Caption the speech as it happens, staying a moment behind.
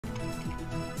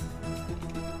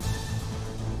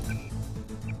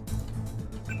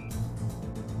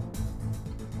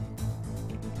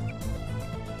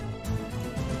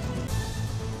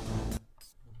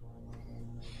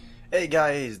Hey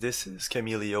guys, this is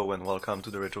Camilio and welcome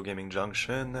to the Retro Gaming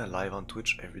Junction, live on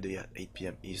Twitch every day at 8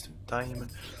 PM Eastern Time,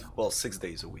 well 6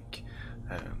 days a week.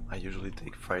 I usually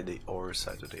take Friday or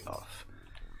Saturday off.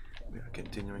 We are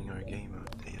continuing our game of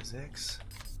Deus Ex.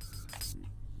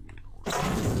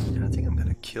 And I think I'm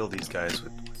gonna kill these guys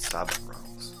with sabot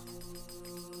rounds.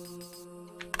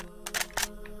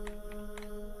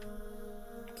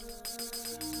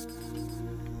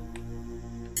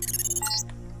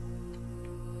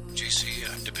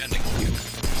 I'm depending on you.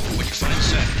 When you find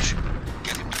Savage,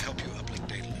 get him to help you uplink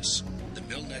Daedalus. The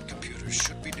Milnet computers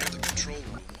should be near the control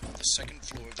room on the second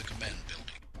floor of the command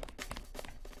building.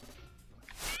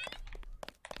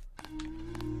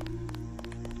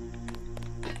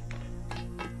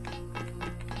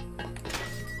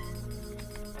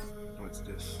 What's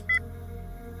this?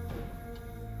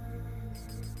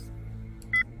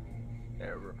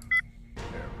 Error.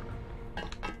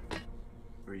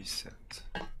 Reset.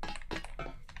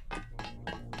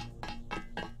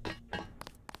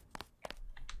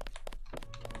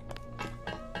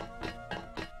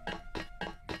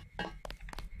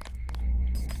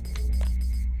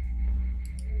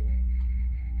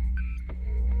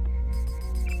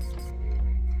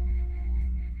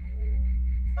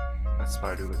 That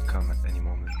spider would come at any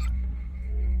moment.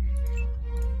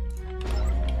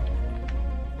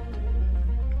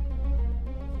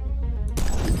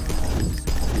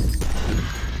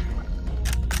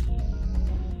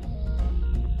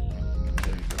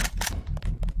 There you go.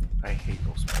 I hate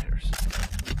those spiders.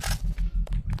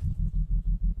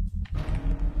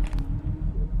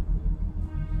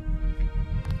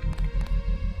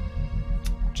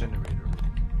 Generator.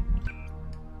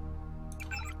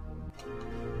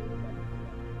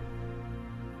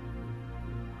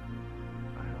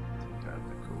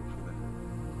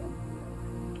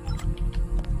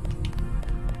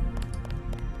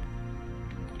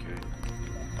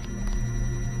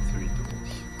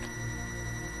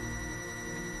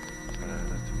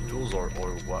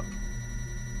 Or what?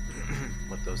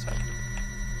 What does happen?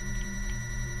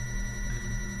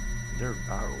 There are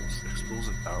barrels,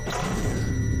 explosive barrels here.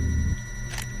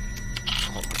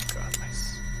 Oh my god,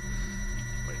 nice.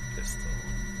 My pistol.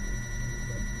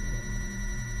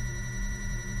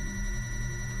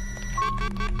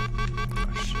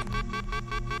 Oh shit.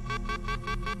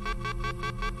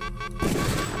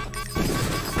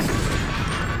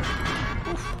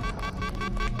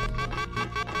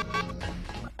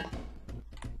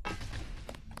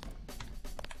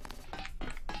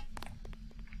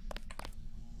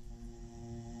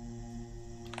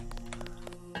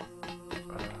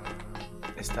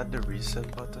 Is that the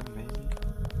reset button, maybe?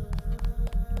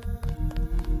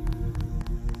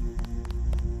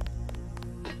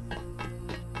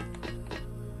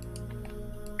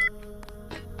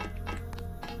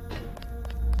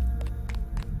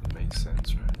 Makes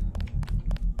sense, right?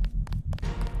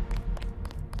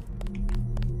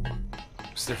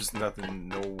 So there's nothing,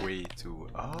 no way to...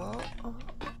 On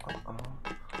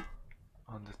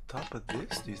the top of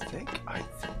this, do you think? I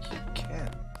think you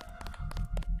can.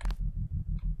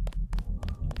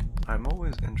 I'm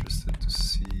always interested to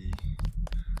see,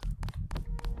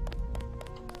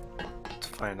 to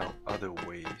find out other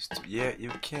ways to, yeah,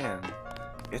 you can.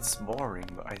 It's boring,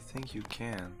 but I think you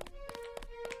can.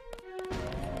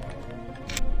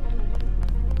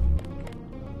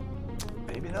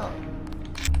 Maybe not.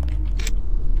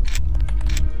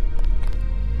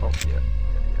 Oh, yeah.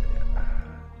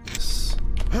 This.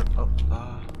 Oh,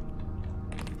 no.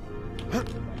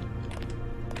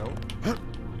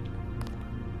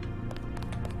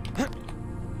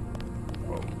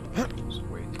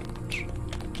 Way too much.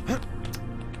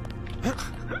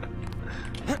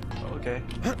 Okay.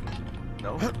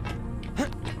 No.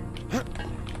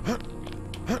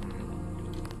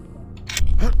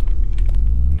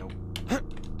 Nope.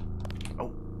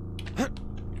 Oh.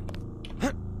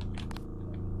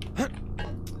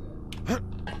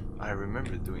 I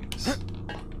remember doing this.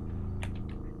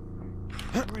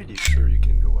 I'm pretty sure you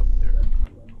can go up there.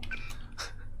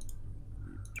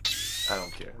 I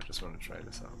don't care, I just want to try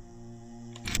this out.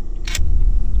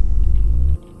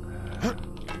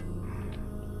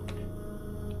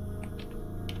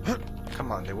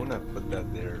 Come on, they wouldn't have put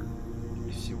that there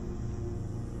if you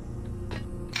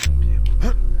wouldn't be able to do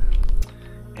that.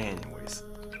 Anyways,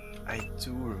 I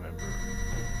do remember.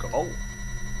 Oh!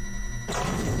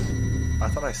 I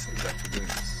thought I saved that for doing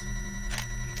this.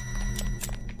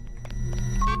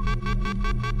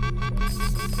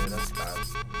 Yeah, that's bad.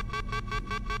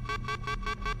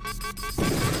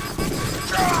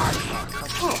 Oh,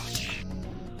 come on.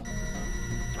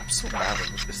 I'm so mad at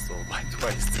the pistol. Why do I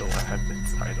still have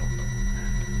it? I don't know.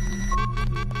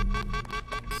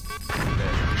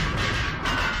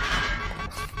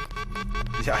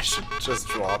 Yeah, I should just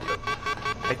drop it.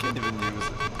 I can't even use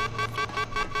it.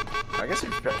 I guess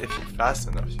if you're fast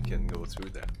enough, you can go through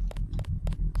that.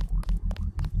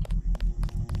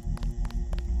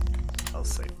 I'll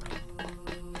save that.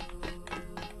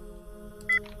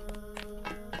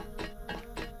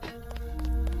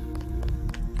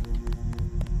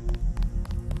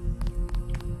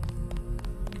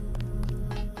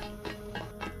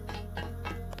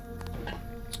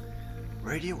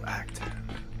 Radioactive.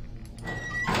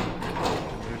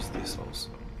 There's this also.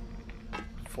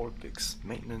 4 pics.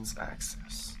 Maintenance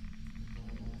access.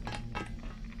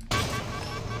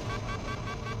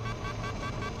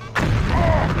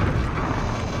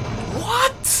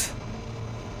 What?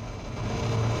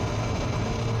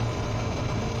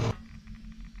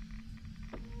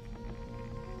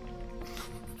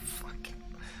 Fuck.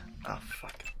 Ah,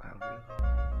 fuck it.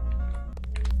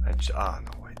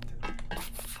 No, wait.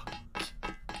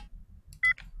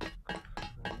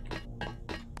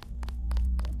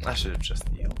 I should have just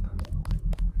healed.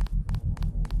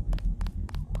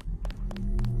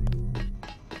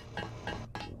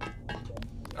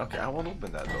 Okay, I won't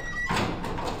open that door.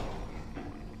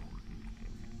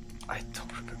 I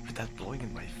don't remember that blowing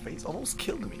in my face. Almost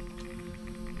killed me.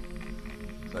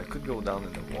 So I could go down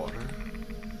in the water.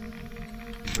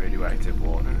 Radioactive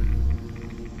water.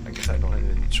 I guess I don't have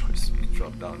any choice to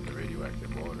drop down in the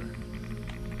radioactive water.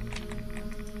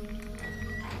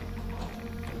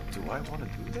 Do I want to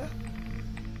do that?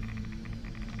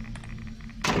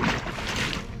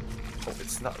 Oh,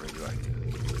 it's not radioactive.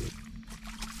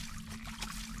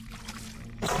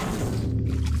 Oh,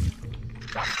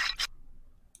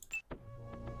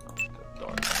 the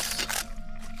darkness.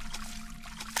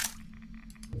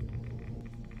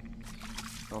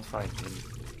 Don't find him.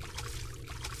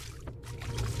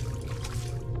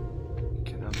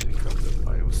 Cannot pick up the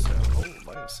biocell. Oh,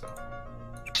 biocell.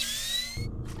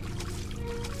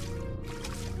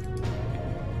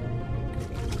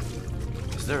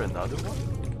 Is there another one?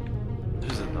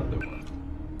 There's another one.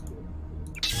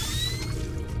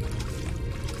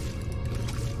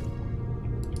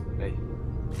 Hey.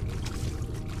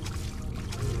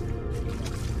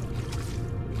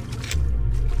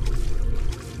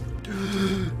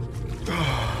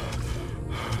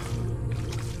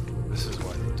 This is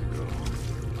where I need to go.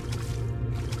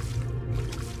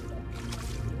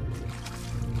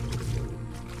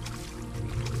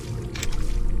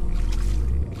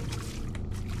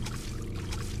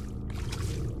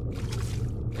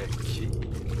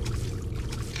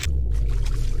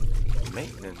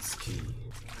 Maintenance key.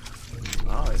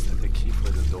 Ah, is that the key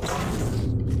for the door?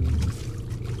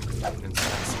 Maintenance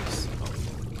access. Oh.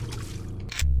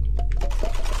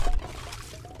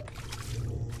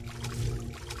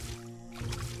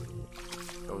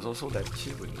 There was also that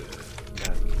key with the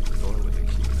door with the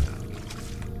key.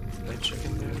 Did I check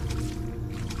in there?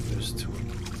 There's 2.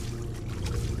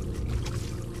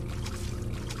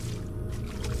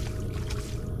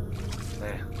 Nah, I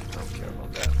don't care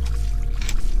about that.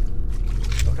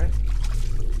 Okay.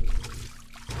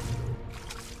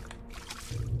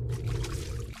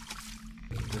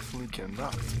 Definitely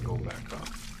cannot go back up.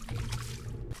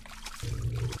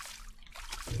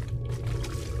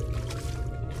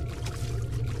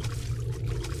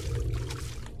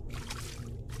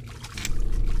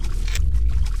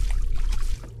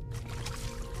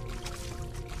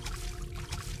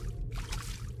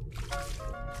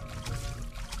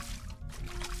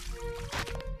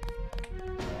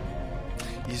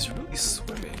 He's really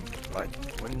swimming, like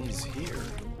when he's here.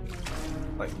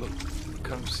 Like look, he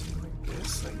comes in like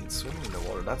this, like he's swimming in the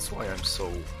water. That's why I'm so,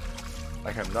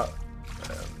 like I'm not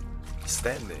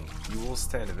standing. You will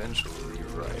stand eventually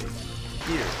right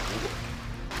here.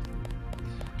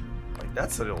 Like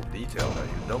that's a little detail that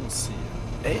you don't see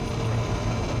in anything.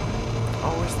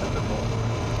 Oh, is that the ball?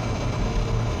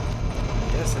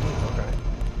 Yes, it is, okay.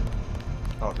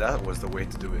 Oh, that was the way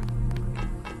to do it.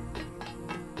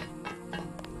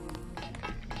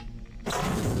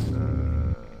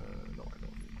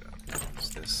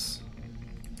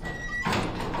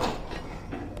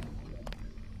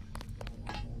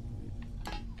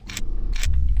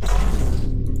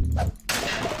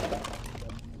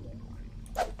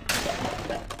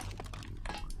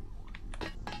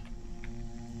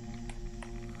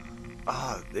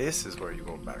 Ah, this is where you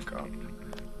go back up.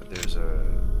 But there's a...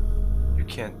 you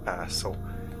can't pass, so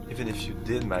even if you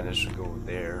did manage to go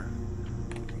there,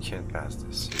 you can't pass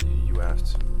this. You have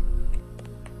to...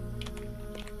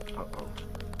 Uh-oh.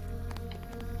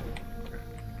 Okay.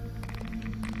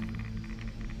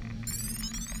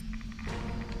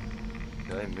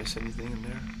 Did I miss anything in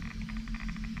there?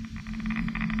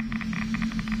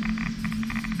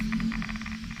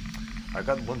 I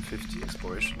got 150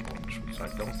 exploration points, which I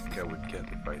don't think I would get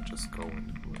if I just go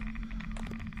and do it.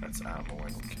 That's ammo, I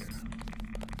don't care.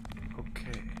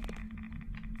 Okay.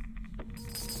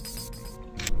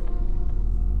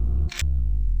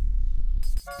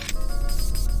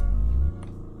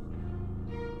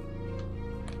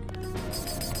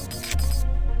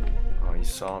 Oh, he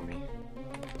saw me.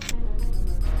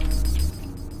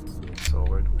 So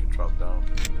where do we drop down?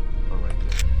 Oh, right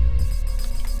there.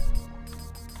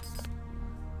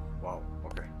 Wow,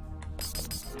 okay.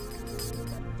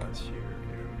 That's here.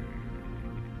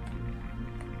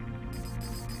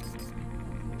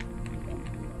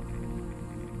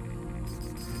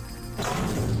 I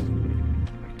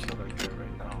kill that guy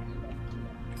right now.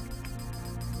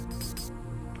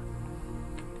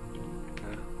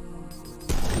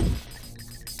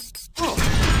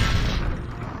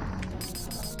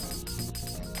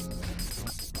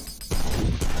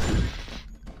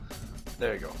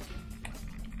 There you go.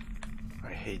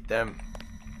 I hate them.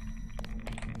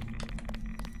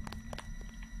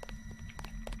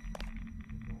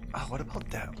 Ah, what about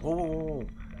that? Whoa, whoa, whoa.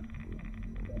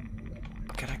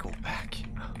 Can I go back?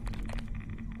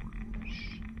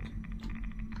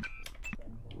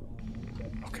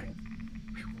 Okay.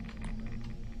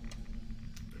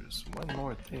 There's one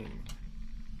more thing.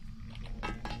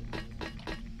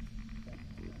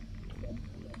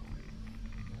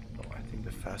 Oh, I think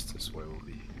the fastest way will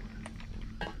be here.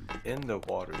 In the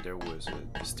water there was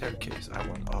a staircase. I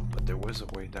went up, but there was a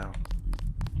way down.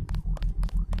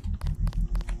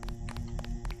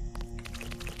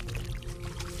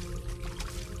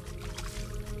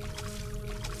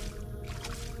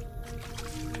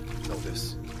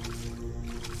 This.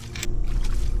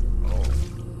 Oh,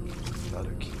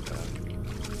 another keypad.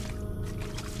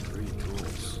 3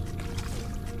 tools.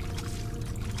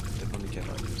 Definitely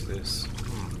cannot use this.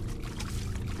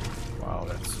 Wow,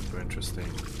 that's super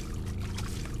interesting.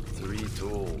 3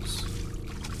 tools.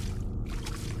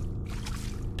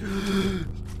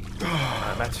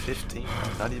 I'm at 15.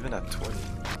 I'm not even at 20.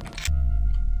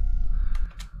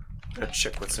 I'm gonna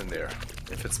check what's in there.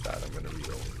 If it's bad, I'm gonna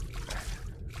reload.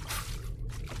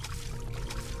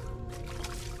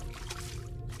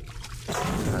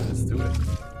 Let's do it.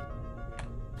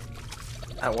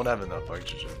 I won't have enough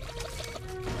oxygen.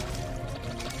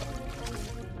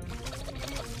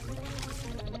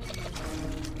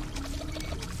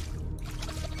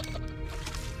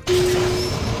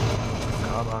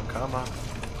 Come on, come on.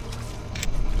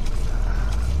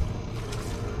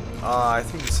 I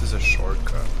think this is a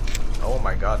shortcut. Oh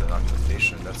my god, an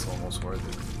augmentation, that's almost worth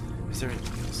it. Is there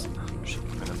anything else? Oh, shit,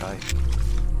 I'm gonna die.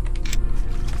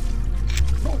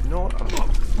 No,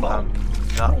 I'm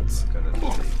not gonna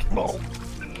take it.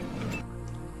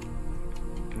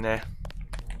 Nah.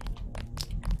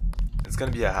 It's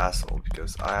gonna be a hassle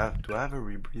because do I have a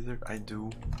rebreather? I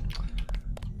do.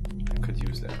 I could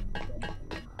use that.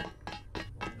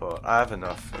 But I have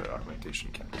enough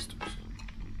augmentation canisters.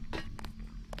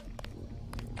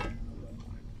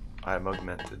 I'm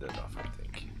augmented enough, I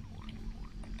think.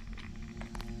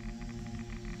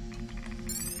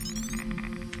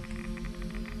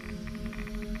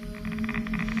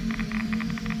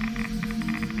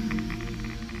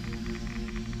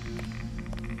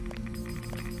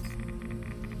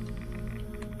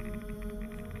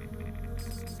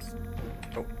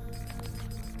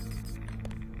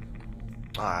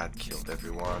 I had killed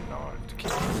everyone, now I have to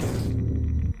kill them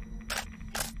again.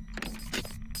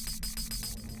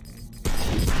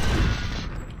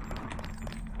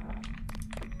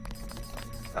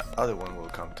 That other one will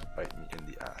come to bite me in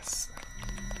the ass.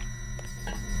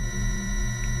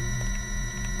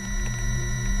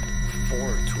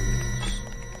 Four tools.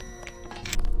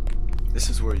 This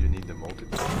is where you need the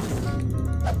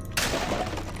multiplier.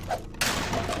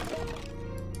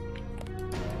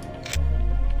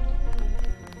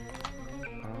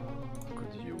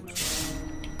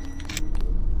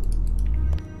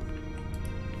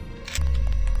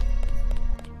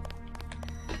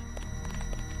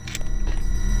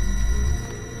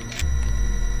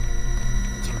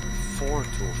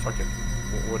 Fucking,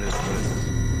 what is it?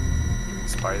 Doing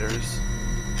spiders?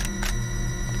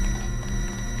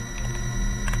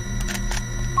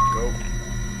 Go.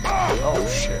 Oh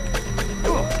shit.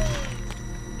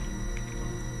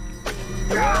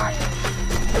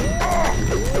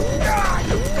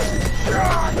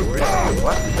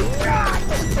 What?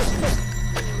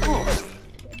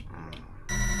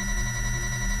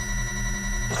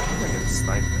 I'm gonna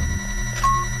snipe them.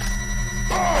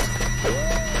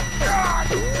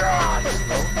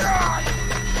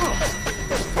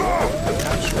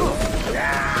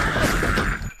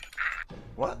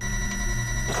 What?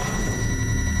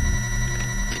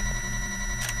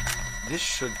 This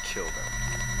should kill them.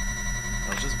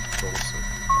 I'll just dose it.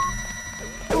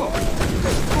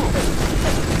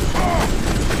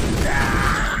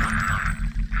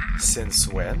 Since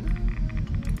when?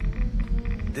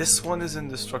 This one is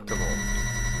indestructible.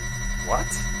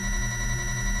 What?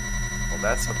 Well,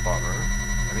 that's a bummer.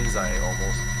 That means I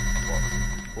almost...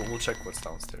 Well, we'll check what's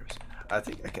downstairs. I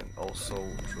think I can also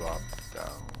drop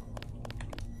down.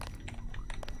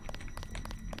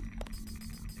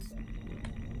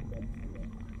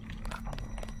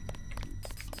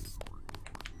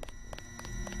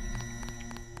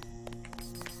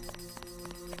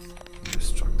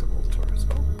 Indestructible tours.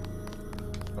 Oh.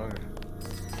 Okay.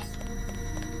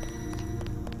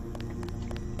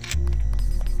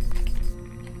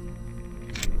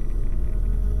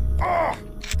 Oh!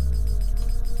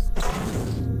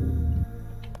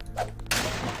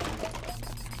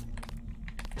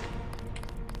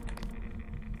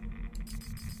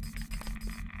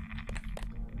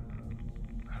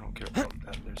 I don't care about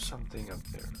that. There's something up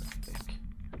there, I think.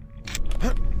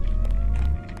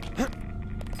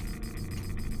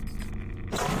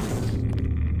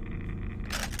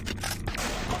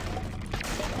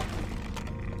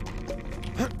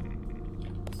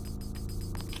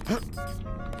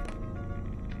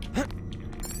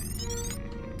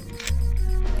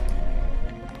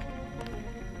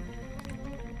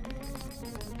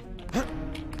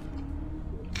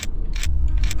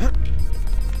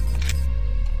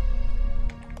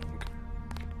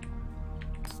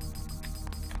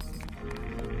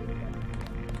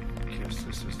 Guess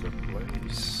this is the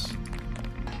place.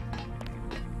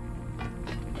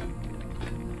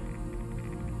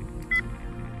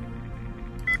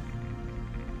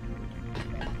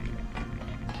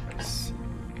 I see.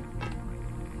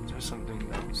 There's something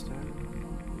downstairs.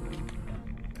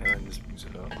 And this brings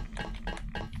it up.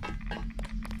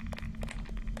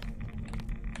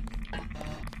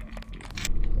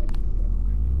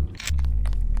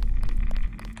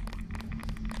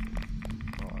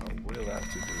 We'll have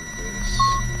to do this,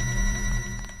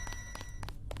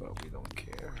 but we don't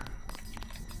care.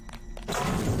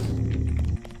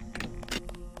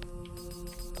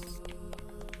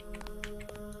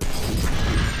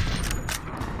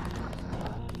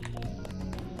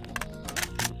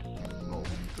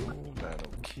 Multi-tool,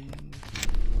 metal key.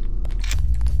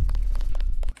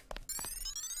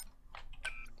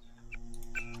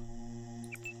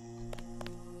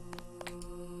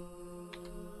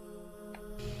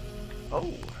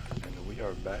 Oh, and we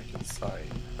are back inside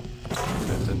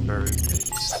Wittenberg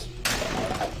base.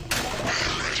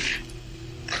 Ready.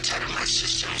 Attack my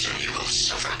systems and you will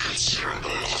suffer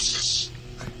considerable losses.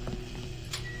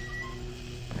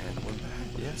 And we're back.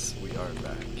 Yes, we are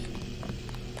back.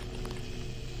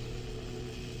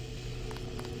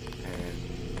 And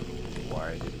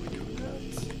why did we do that?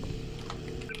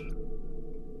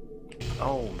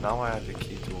 Oh, now I have the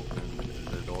key to open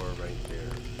the door right there.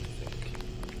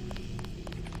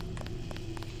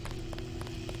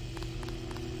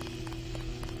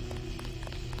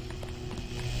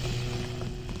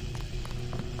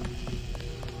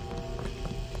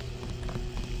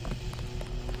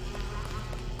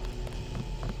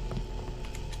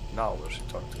 Now will she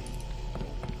talk to me?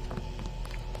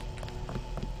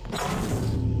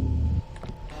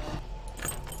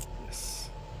 Yes.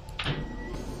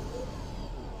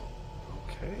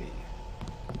 Okay.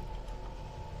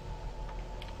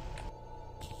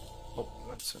 Oh,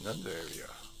 that's another area.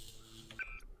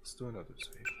 Let's do another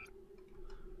save.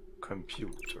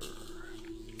 Computer.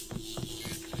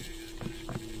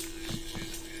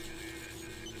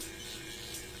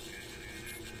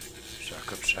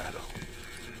 Jacob Shadow.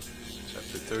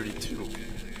 Chapter 32. I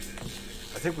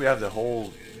think we have the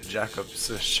whole Jacob's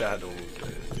Shadow.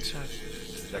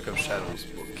 Jacob Shadow's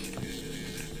book.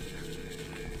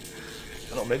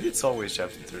 I don't know, maybe it's always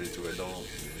chapter 32, I don't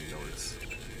really notice.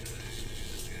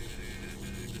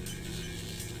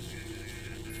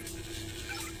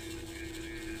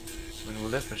 When we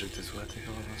left Magic this way, I think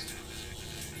all of us.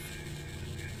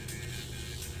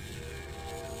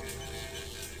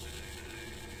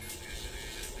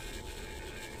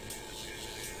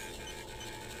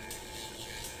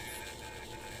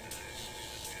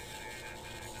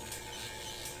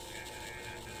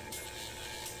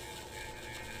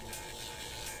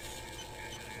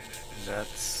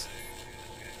 That's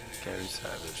Gary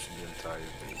Savage, the entire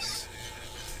base.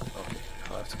 Okay,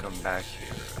 I'll have to come back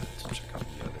here to check out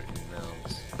the other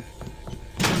emails.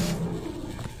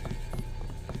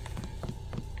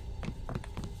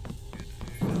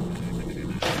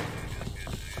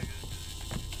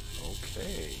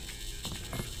 Okay.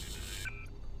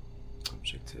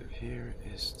 Objective here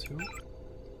is to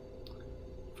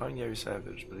Find Gary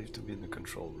Savage, believed to be in the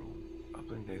control room.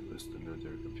 Uplink Daedalus to the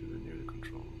military computer near the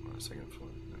control room on the second floor.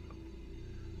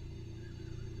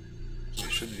 So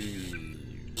it should be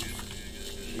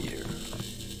here.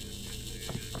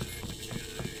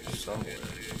 Somewhere.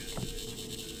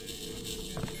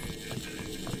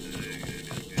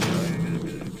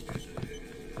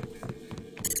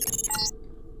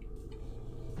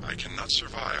 I cannot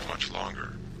survive much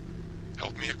longer.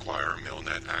 Help me acquire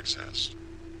MillNet access.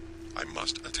 I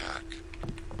must attack.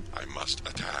 I must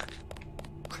attack.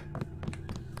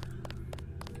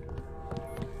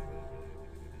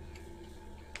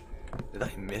 Did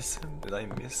I miss him? Did I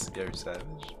miss Gary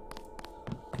Savage?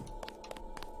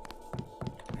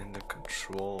 In the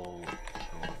control.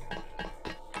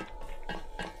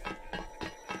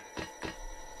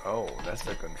 Oh, that's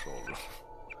the control room.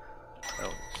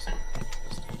 Oh, just a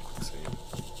quick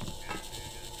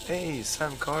save. Hey,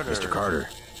 Sam Carter. Mr. Carter,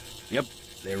 Yep,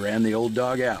 they ran the old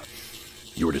dog out.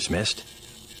 you were dismissed?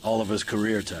 All of us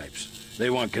career types. They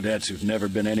want cadets who've never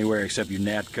been anywhere except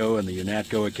UNATCO and the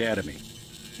UNATCO Academy.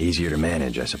 Easier to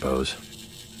manage, I suppose.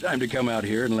 Time to come out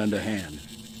here and lend a hand.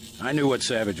 I knew what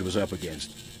Savage was up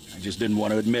against. I just didn't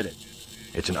want to admit it.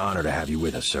 It's an honor to have you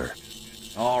with us, sir.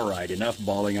 All right, enough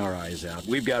bawling our eyes out.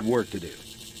 We've got work to do.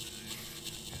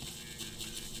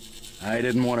 I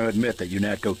didn't want to admit that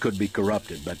UNATCO could be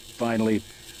corrupted, but finally,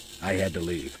 I had to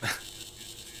leave.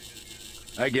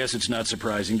 I guess it's not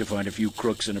surprising to find a few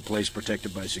crooks in a place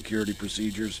protected by security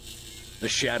procedures. The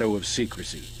shadow of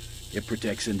secrecy. It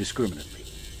protects indiscriminately.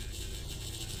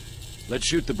 Let's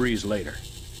shoot the breeze later.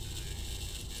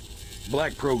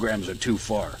 Black programs are too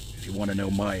far, if you want to know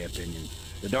my opinion.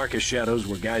 The darkest shadows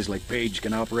where guys like Page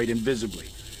can operate invisibly,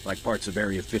 like parts of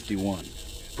Area 51.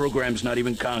 Programs not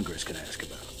even Congress can ask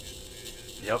about.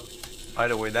 Yep. By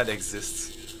the way, that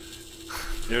exists.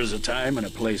 There's a time and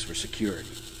a place for security,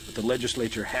 but the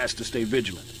legislature has to stay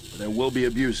vigilant, or there will be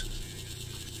abuses.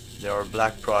 There are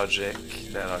black projects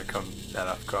that have come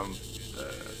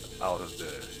out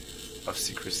of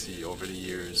secrecy over the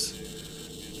years,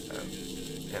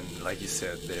 and like you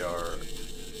said, there are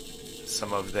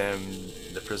some of them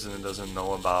the president doesn't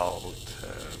know about.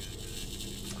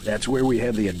 That's where we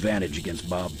have the advantage against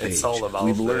Bob Page. It's all about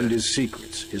We've learned his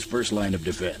secrets, his first line of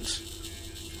defense.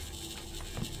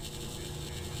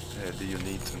 Do you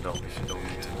need to know? If you don't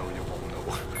need to know, you won't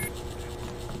know.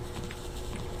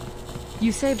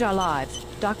 You saved our lives.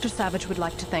 Dr. Savage would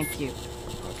like to thank you.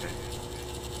 Okay.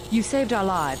 You saved our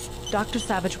lives. Dr.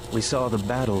 Savage... We saw the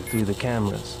battle through the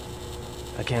cameras.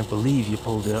 I can't believe you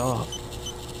pulled it off.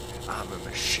 I'm a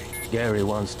machine. Gary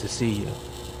wants to see you.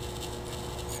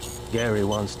 Gary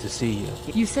wants to see you.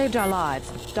 You saved our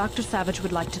lives. Dr. Savage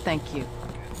would like to thank you.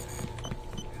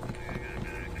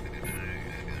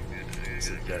 Is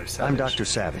it Gary Savage? I'm Dr.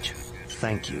 Savage.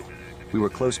 Thank you. We were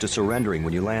close to surrendering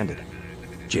when you landed.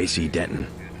 J.C. Denton.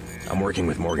 I'm working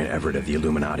with Morgan Everett of the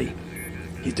Illuminati.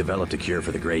 He's developed a cure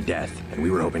for the Grey Death, and we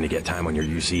were hoping to get time on your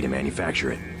UC to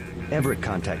manufacture it. Everett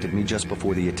contacted me just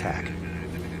before the attack.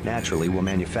 Naturally, we'll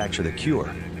manufacture the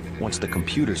cure once the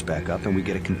computer's back up and we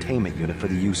get a containment unit for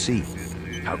the UC.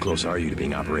 How close are you to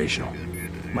being operational?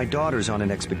 My daughter's on an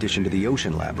expedition to the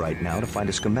Ocean Lab right now to find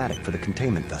a schematic for the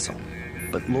containment vessel.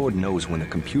 But Lord knows when the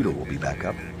computer will be back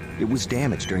up. It was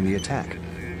damaged during the attack.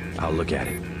 I'll look at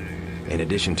it. In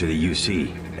addition to the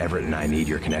UC, Everett and I need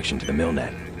your connection to the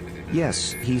MillNet.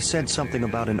 Yes, he said something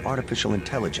about an artificial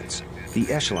intelligence. The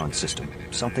Echelon system.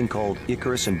 Something called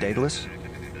Icarus and Daedalus.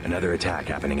 Another attack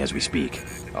happening as we speak.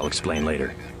 I'll explain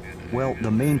later. Well,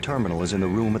 the main terminal is in the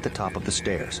room at the top of the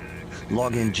stairs.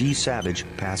 Log in G Savage,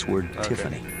 password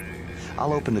Tiffany.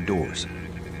 I'll open the doors.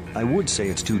 I would say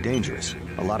it's too dangerous.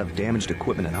 A lot of damaged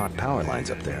equipment and hot power lines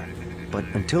up there. But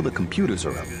until the computers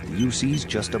are up, the UC's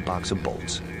just a box of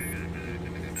bolts.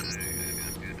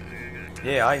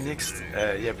 Yeah, I nixed.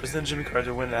 President Jimmy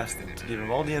Carter went and asked them to give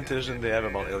him all the intelligence they have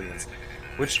about aliens.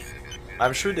 Which,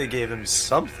 I'm sure they gave him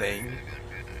something.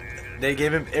 They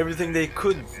gave him everything they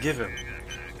could give him.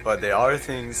 But there are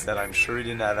things that I'm sure he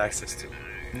didn't have access to.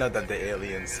 Not that the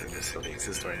aliens necessarily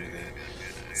exist or anything.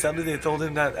 Sadly, they told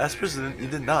him that as president, he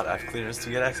did not have clearance to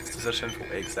get access to such info.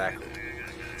 Exactly.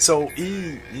 So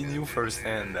he knew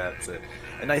firsthand that,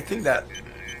 and I think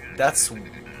that's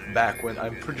back when,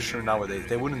 I'm pretty sure nowadays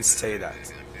they wouldn't say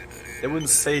that. They wouldn't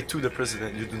say to the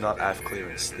president, you do not have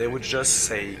clearance. They would just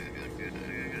say,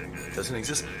 it doesn't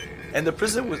exist. And the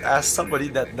president would ask somebody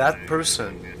that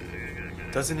person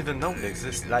doesn't even know it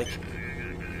exists. Like,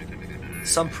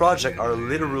 some projects are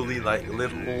literally like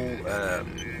little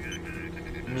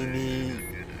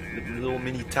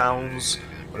mini towns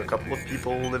with a couple of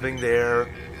people living there.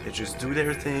 They just do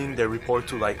their thing. They report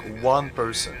to like one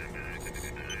person.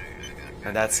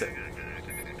 And that's it.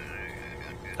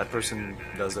 That person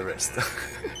does the rest.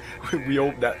 We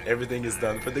hope that everything is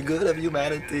done for the good of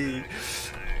humanity.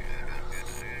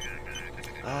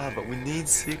 But we need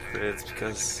secrets,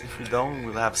 because if we don't,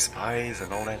 we'll have spies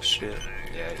and all that shit.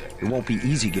 Yeah. It won't be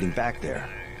easy getting back there.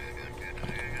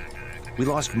 We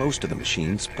lost most of the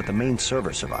machines, but the main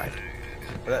server survived.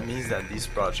 Well, that means that these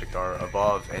projects are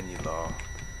above any law.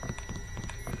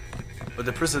 But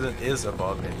the president is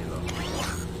above any law.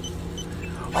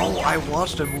 Oh, I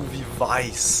watched the movie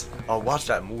Vice. Oh, watch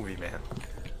that movie, man.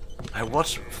 I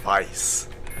watched Vice.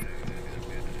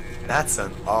 That's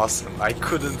an awesome. I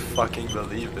couldn't fucking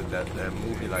believe it, that a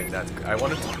movie like that. I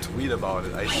wanted to tweet about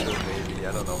it. I should maybe.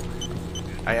 I don't know.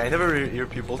 I never hear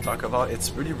people talk about it. It's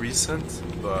pretty recent,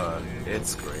 but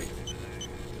it's great.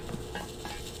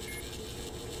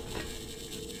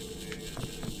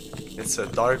 It's a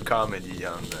dark comedy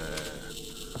on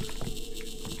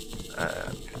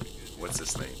what's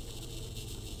his name?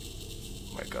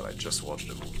 Oh my god, I just watched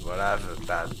the movie, but I have a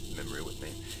bad memory with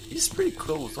name. He's pretty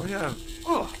close, don't you have?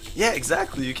 Oh, yeah,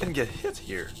 exactly, you can get hit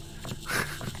here.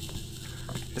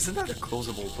 Isn't that a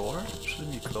closable door?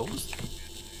 Shouldn't be closed?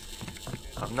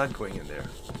 I'm not going in there.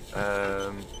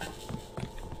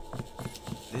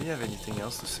 Did you have anything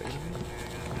else to say to me?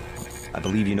 I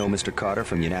believe you know Mr. Carter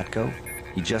from UNATCO?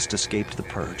 He just escaped the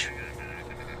purge.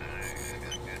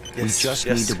 Yes, we just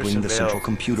need to bring the central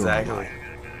computer online. Exactly.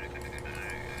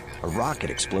 A rocket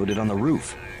exploded on the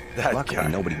roof. That Luckily, guy.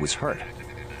 nobody was hurt.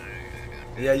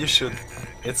 Yeah, you should.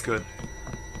 It's good.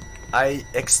 I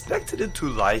expected it to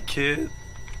like it,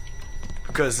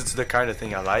 because it's the kind of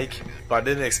thing I like, but I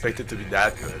didn't expect it to be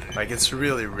that good. Like, it's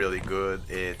really, really good.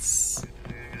 It's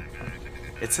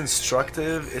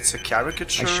instructive. It's a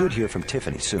caricature. I should hear from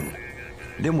Tiffany soon.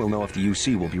 Then we'll know if the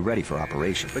UC will be ready for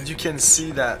operation. But you can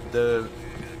see that the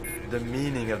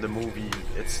meaning of the movie,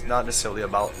 it's not necessarily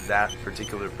about that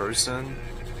particular person,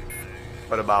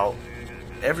 but about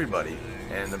everybody,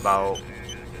 and about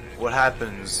what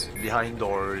happens behind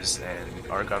doors and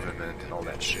our government and all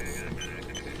that shit.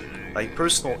 Like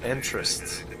personal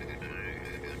interests.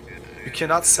 You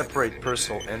cannot separate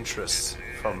personal interests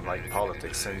from like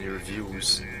politics and your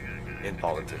views in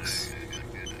politics.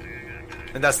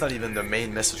 And that's not even the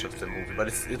main message of the movie, but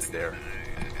it's there.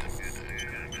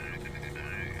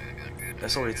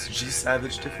 So it's G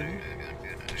Savage Tiffany?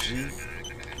 G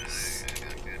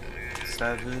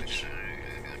Savage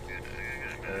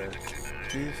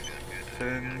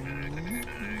Tiffany?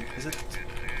 Is it?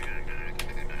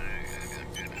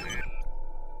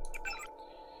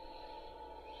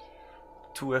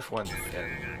 Two F1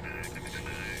 and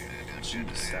G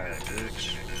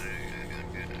Savage.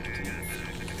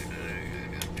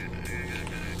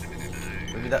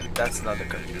 Maybe that's not the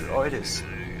computer. Oh, it is.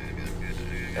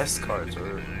 S cards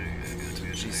or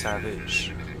to G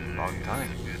Savage. Long time.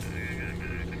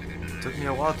 It took me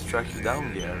a while to track you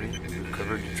down, Gary. You've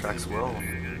covered your tracks well.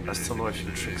 I still know a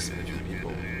few tricks and a few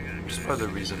people. Which is part of the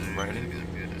reason I'm writing.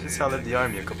 Since I left the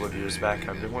army a couple of years back,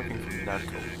 I've been working for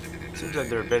NATCO. Seems like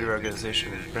they're a better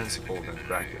organization in principle than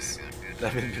practice.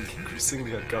 I've been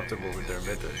increasingly uncomfortable with their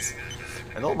methods.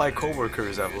 And all my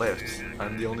co-workers have left.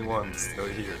 I'm the only one still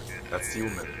here. That's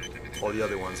human. All the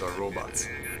other ones are robots.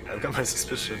 I've got my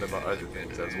suspicion about other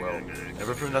things as well. I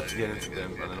prefer not to get into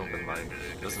them on an open mind.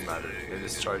 It doesn't matter. They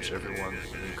discharge everyone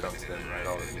who comes to them right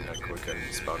out of the NATCO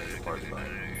Academy spouting the party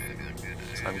line.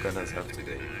 So I'm gonna have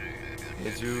today.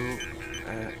 Did you...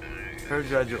 heard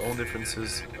you had your own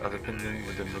differences of opinion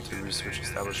with the military research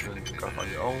establishment. Took off on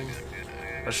your own.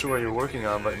 Not sure what you're working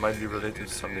on, but it might be related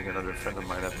to something another friend of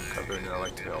mine hasn't covered, and I'd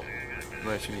like to help. I don't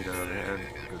know if you need another hand.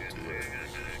 Good to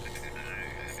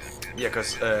yeah,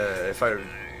 because if I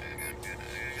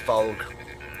follow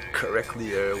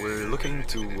correctly, we're looking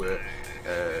to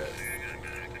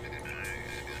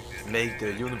make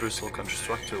the universal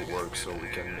constructor work so we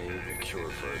can make a cure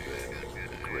for the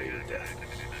Grey Death.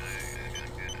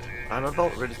 I'm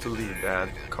about ready to leave,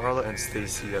 Dad. Carla and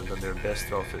Stacy have done their best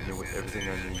to outfit me with everything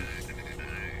I need.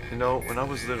 You know, when I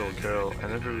was a little girl, I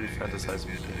never really fantasized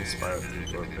about being inspired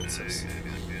or a princess.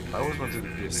 I always wanted to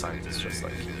be a scientist just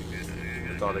like you.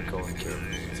 Methodical and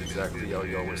careful. It's exactly how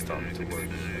you always taught me to work.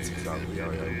 That's exactly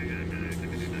how I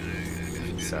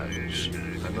be savage.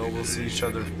 I know we'll see each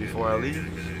other before I leave,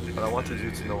 but I wanted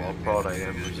you to know how proud I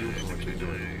am of you and what you're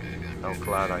doing. How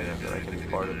glad I am that I can be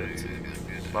part of it.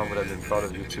 Mom would have been proud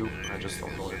of you too. I just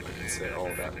don't know if I can say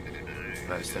all that.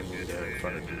 And I'm standing there in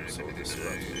front of you, so this will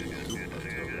have to be too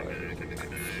until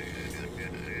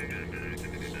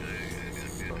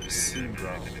I... C.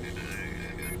 Brown.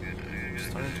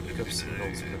 starting to pick up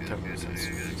signals in the temperature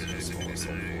sensors in a small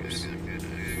assault force.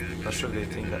 Not sure they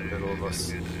think that little of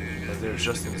us, as they're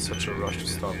just in such a rush to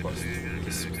stop us.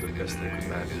 This was the best they could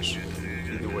manage.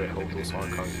 Either way, I hope those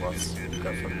Hong Kong bots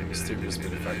got from the mysterious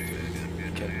benefactor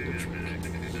can do the trick.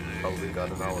 Probably got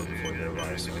an hour before they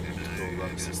arrive, so I need to go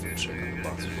run a system check on the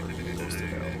bots before it goes to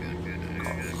hell.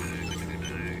 Call.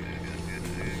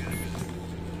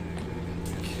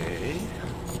 Okay.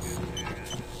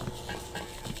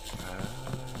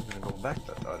 I'm gonna go back to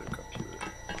that other computer.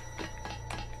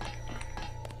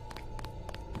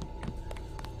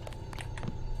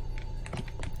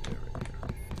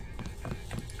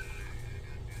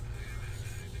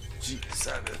 G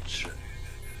Savage.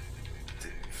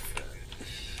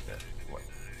 What?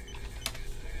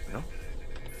 No?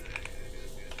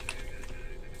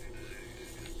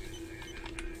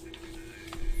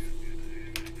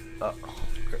 Oh,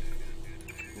 okay.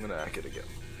 I'm gonna hack it again.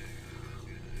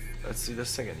 Let's see the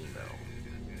second email.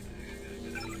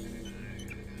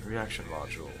 Reaction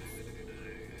module.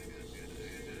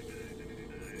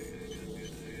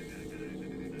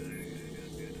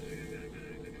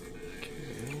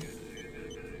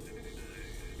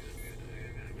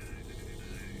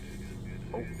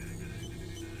 Oh.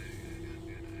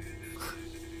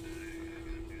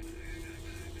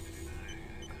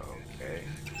 Okay.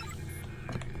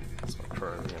 So I'm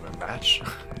currently in a match.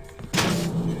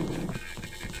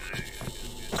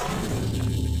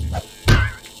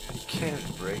 You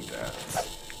can't break that.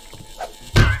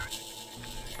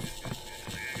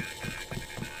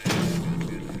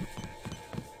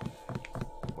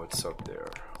 What's up there?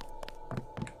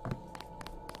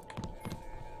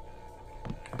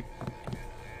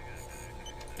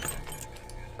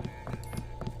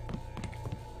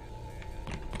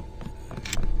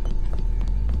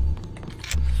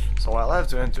 So I'll have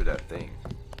to enter that thing.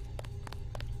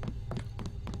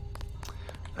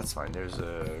 That's fine, there's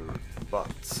a bot.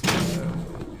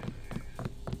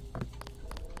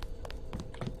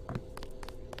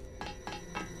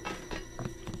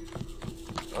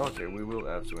 Okay, we will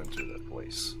have to enter that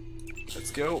place.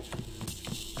 Let's go!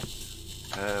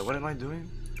 What am I doing?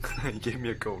 He gave me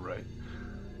a code, right?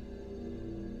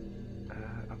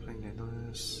 Uplink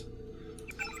Eidos.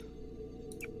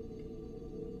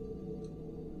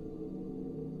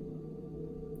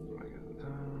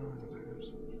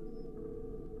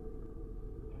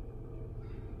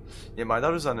 Yeah, my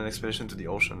daughter's on an expedition to the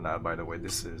ocean lab, by the way.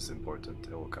 This is important.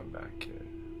 It will come back.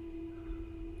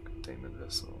 Containment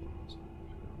vessel.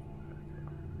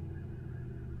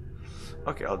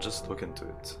 Okay, I'll just look into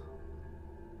it.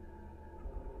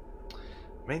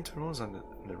 Main terminal's on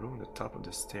in the room at the top of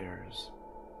the stairs.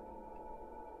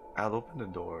 I'll open the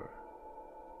door.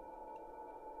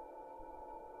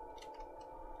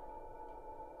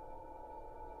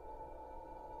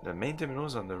 The main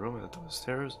terminal's on the room at the top of the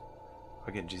stairs.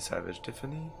 Again, G Savage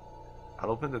Tiffany. I'll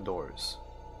open the doors.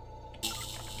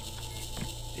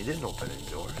 He didn't open any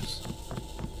doors.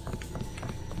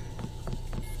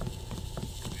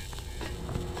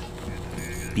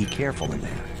 Be careful in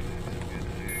there.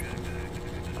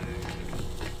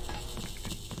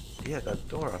 Yeah, that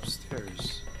door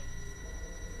upstairs.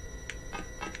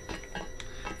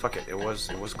 Fuck it, it was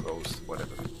closed.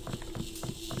 Whatever.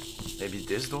 Maybe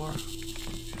this door?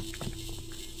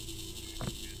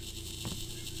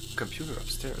 Computer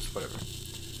upstairs, whatever.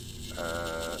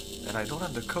 And I don't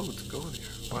have the code to go there.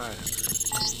 Why?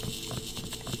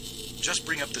 Just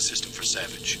bring up the system for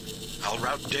Savage. I'll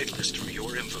route data list through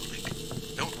your info link.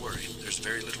 Don't worry, there's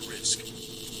very little risk.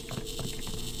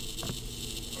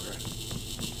 Okay.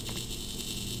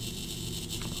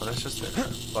 Oh, that's just it.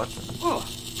 Button.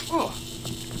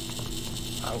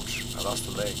 Ouch, I lost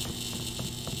a leg.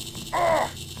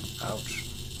 Ouch.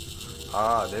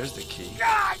 Ah, there's the key.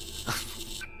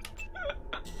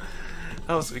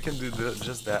 Oh, so we can do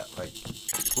just that, like...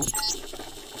 Oop.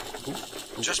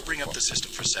 Just bring up the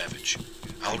system for Savage.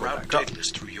 I'll route data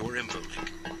list through your info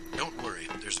link. Don't worry,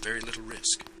 there's very little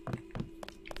risk.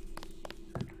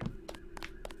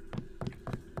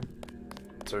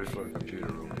 Search for a computer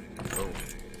room. Oh.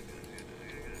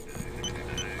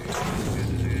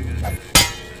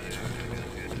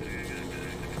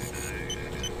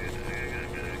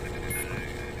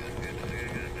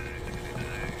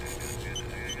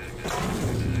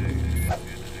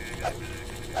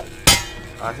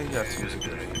 I think you have to use a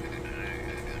grenade.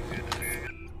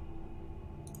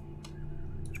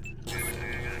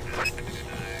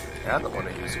 Yeah, I don't want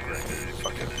to use a grenade.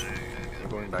 Fuck it. We're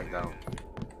going back down.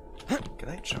 Can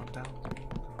I jump down?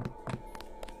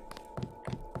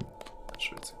 Not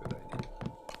sure it's a good idea.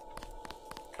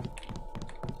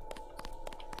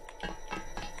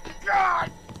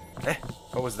 God! Eh!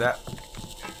 What was that?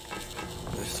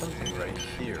 There's something right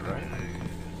here, right?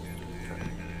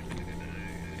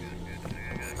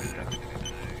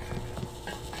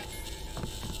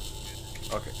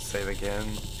 Okay, save again.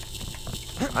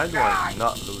 How do I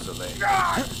not lose a leg?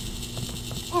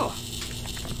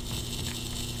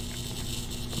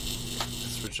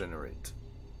 Let's regenerate.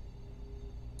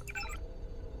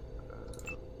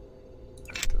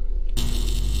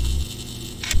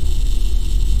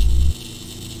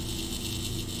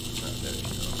 There you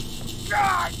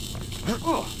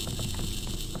go.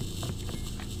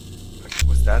 Okay,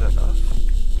 was that enough?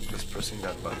 Just pressing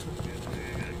that button?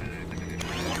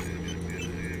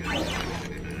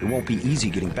 It won't be easy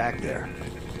getting back there.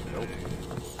 Nope.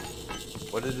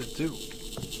 What did it do?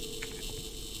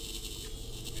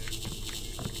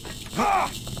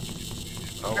 Oh,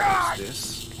 what's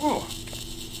this? Holy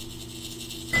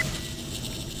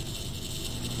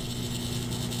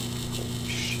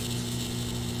shit.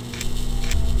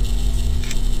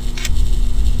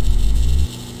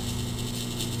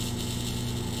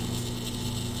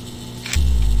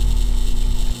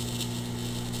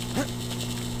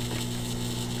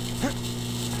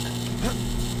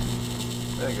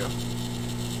 There you go.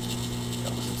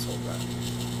 That wasn't so bad.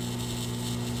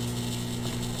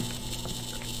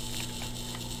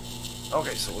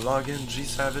 Okay, so log in G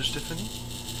Savage Tiffany.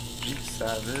 G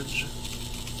Savage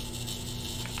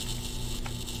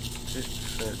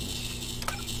Tiffany.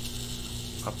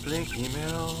 Uplink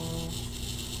email.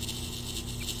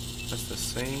 That's the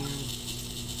same.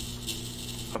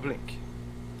 Uplink.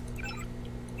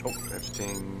 Oh,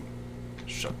 everything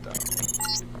shut down.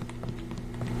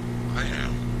 I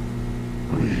am.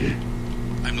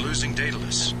 I'm losing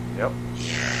Daedalus. Yep.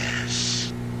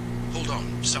 Yes. Hold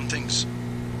on, something's...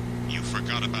 You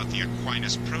forgot about the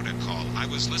Aquinas protocol. I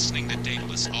was listening to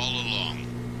Daedalus all along,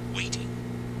 waiting.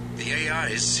 The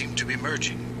AIs seem to be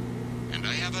merging. And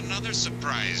I have another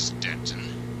surprise, Denton.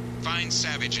 Find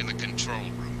Savage in the control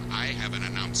room. I have an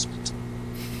announcement.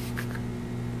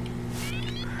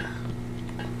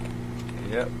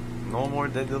 Yep. No more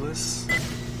Daedalus.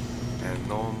 And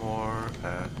no more,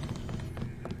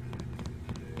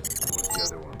 what's the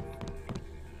other one?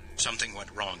 Something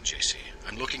went wrong, JC.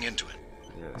 I'm looking into it.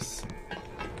 Yes.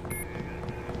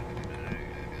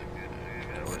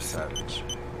 Yeah, we're Savage.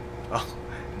 Oh,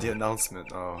 the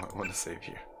announcement. Oh, I want to save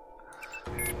here.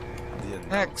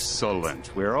 Excellent.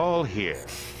 We're all here.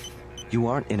 You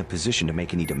aren't in a position to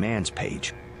make any demands,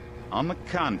 Paige. On the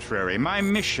contrary, my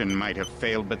mission might have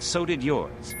failed, but so did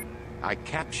yours. I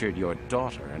captured your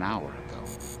daughter an hour ago.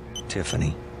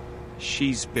 Tiffany.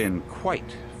 She's been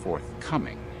quite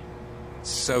forthcoming.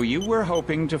 So you were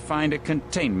hoping to find a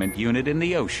containment unit in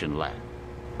the ocean lab?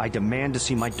 I demand to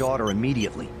see my daughter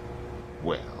immediately.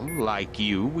 Well, like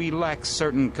you, we lack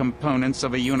certain components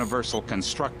of a universal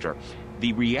constructor.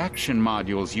 The reaction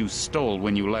modules you stole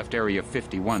when you left Area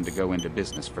 51 to go into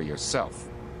business for yourself.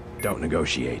 Don't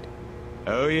negotiate.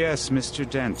 Oh yes, Mr.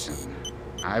 Denton.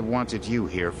 I wanted you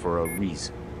here for a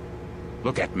reason.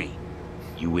 Look at me.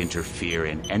 You interfere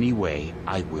in any way,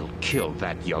 I will kill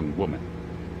that young woman.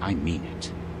 I mean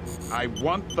it. I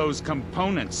want those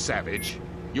components, Savage.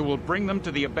 You will bring them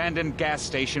to the abandoned gas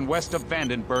station west of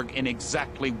Vandenberg in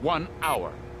exactly 1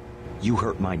 hour. You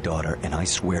hurt my daughter, and I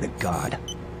swear to God.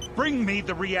 Bring me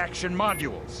the reaction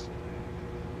modules.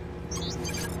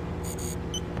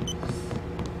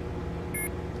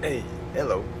 Hey,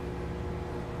 hello.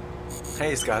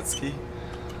 Hey, Skotsky.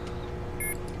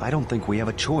 I don't think we have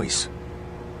a choice.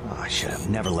 Oh, I should have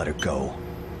never let her go.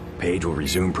 Page will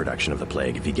resume production of the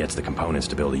Plague if he gets the components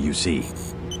to build a UC.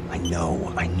 I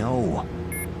know.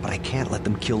 But I can't let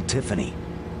them kill Tiffany.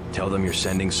 Tell them you're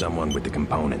sending someone with the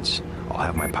components. I'll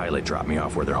have my pilot drop me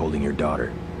off where they're holding your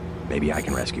daughter. Maybe I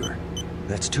can rescue her.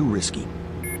 That's too risky.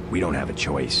 We don't have a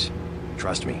choice.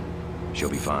 Trust me, she'll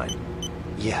be fine.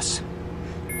 Yes,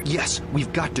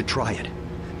 we've got to try it.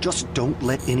 Just don't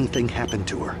let anything happen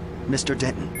to her. Mr.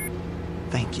 Denton,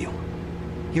 thank you.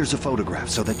 Here's a photograph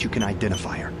so that you can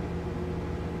identify her.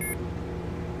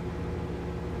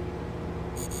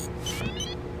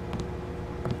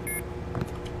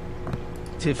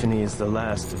 Tiffany is the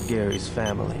last of Gary's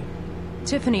family.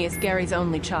 Tiffany is Gary's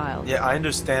only child. Yeah, I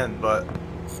understand, but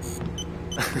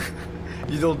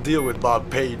you don't deal with Bob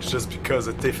Page just because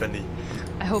of Tiffany.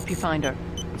 I hope you find her.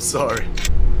 Sorry.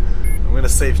 I'm gonna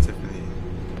save Tiffany,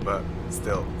 but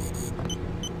still.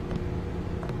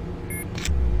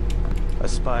 A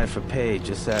spy for Page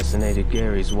assassinated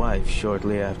Gary's wife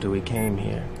shortly after we came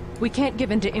here. We can't give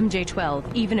in to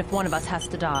MJ-12, even if one of us has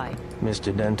to die.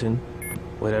 Mr. Denton,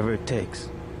 whatever it takes,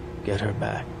 get her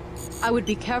back. I would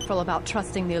be careful about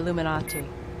trusting the Illuminati.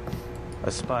 A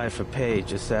spy for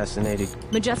Page assassinated...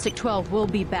 Majestic 12 will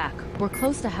be back. We're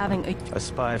close to having a... A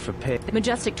spy for Page...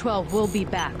 Majestic 12 will be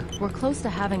back. We're close to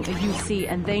having a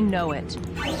UC, and they know it.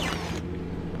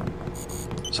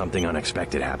 Something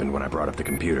unexpected happened when I brought up the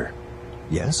computer.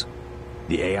 Yes?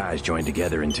 The AIs joined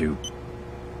together into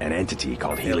an entity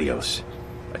called Helios.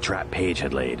 A trap Page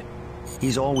had laid.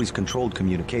 He's always controlled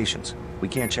communications. We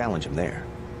can't challenge him there.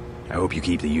 I hope you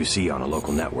keep the UC on a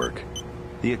local network.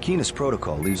 The Aquinas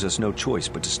protocol leaves us no choice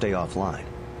but to stay offline.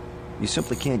 You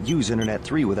simply can't use Internet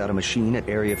 3 without a machine at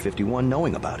Area 51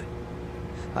 knowing about it.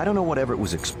 I don't know what Everett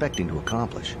was expecting to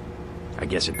accomplish. I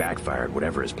guess it backfired,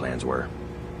 whatever his plans were.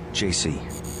 JC,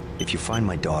 if you find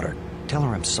my daughter, tell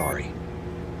her I'm sorry.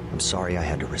 I'm sorry I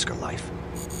had to risk her life.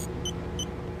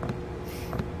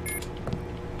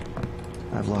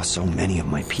 I've lost so many of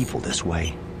my people this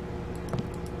way.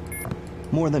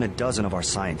 More than a dozen of our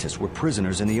scientists were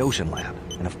prisoners in the ocean lab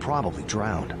and have probably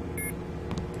drowned.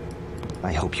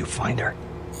 I hope you find her.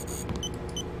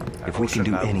 If we can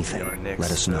do anything,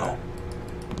 let us know.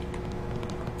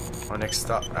 Our next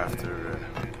stop after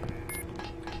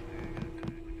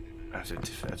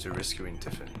rescuing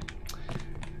Tiffany.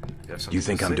 You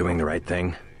think I'm doing the right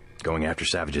thing? Going after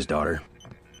Savage's daughter?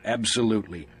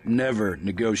 Absolutely. Never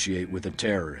negotiate with a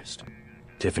terrorist.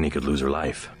 Tiffany could lose her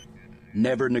life.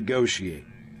 Never negotiate.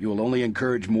 You will only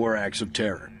encourage more acts of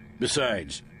terror.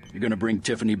 Besides, you're gonna bring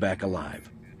Tiffany back alive.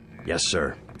 Yes,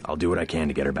 sir. I'll do what I can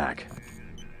to get her back.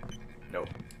 No.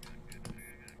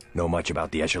 Know much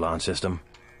about the Echelon system?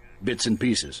 Bits and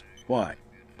pieces. Why?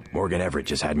 Morgan Everett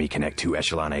just had me connect 2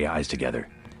 Echelon AIs together.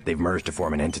 They've merged to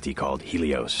form an entity called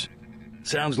Helios.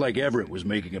 Sounds like Everett was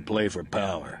making a play for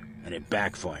power, and it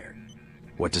backfired.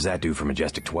 What does that do for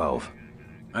Majestic 12?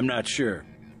 I'm not sure.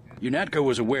 UNATCO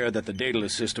was aware that the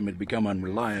Daedalus system had become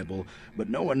unreliable, but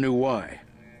no one knew why.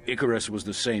 Icarus was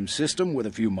the same system with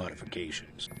a few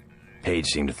modifications. Page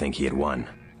seemed to think he had won.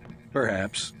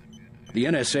 Perhaps. The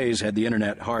NSA's had the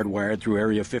internet hardwired through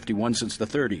Area 51 since the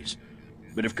 30s.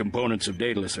 But if components of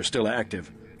Daedalus are still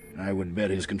active, I would bet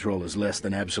his control is less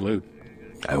than absolute.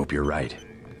 I hope you're right.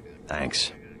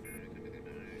 Thanks.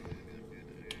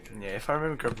 Yeah, if I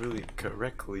remember really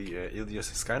correctly,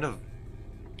 Ilias is kind of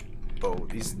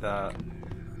both. He's not...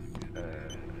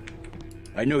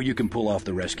 I know you can pull off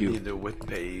the rescue. Either with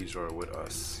Paige or with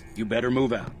us. You better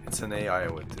move out. It's an AI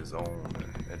with his own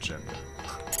agenda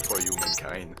for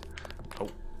humankind. Oh.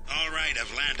 Alright,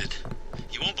 I've landed.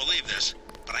 You won't believe this,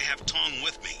 but I have Tong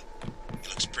with me. He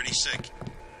looks pretty sick.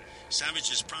 Savage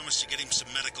has promised to get him some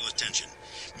medical attention.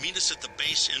 Meet us at the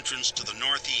base entrance to the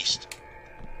northeast.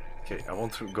 Okay, I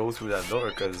won't go through that door,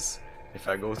 because if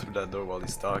I go through that door while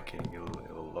he's talking,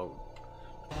 it'll load.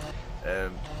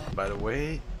 By the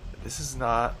way, this is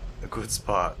not a good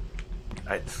spot.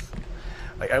 I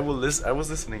was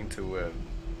listening to,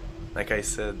 like I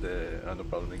said on the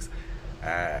problem links,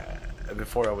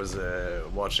 before I was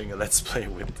watching a Let's Play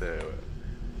with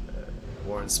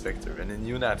Warren Spector, and in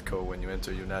UNATCO, when you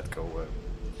enter UNATCO,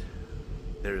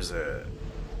 there's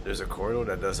a corridor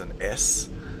that does an S,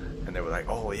 and they were like,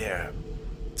 oh yeah,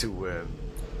 to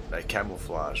like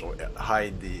camouflage or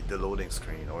hide the loading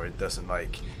screen, or it doesn't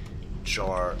like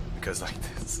jar, because like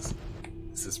this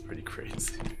is pretty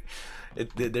crazy.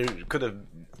 They could have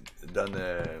done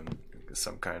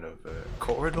some kind of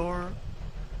corridor,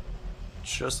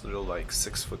 just a little like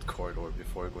 6-foot corridor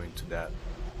before going to that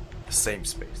same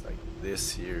space. Like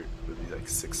this here would be like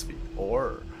 6 feet,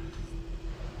 or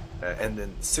and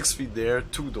then 6 feet there,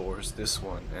 2 doors, this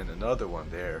one and another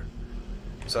one there.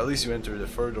 So at least you enter the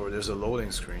third door, there's a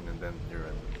loading screen, and then you're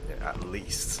in, yeah, at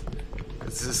least.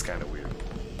 This is kind of weird.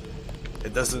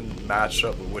 It doesn't match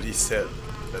up with what he said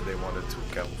that they wanted to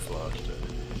camouflage.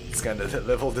 It's kind of the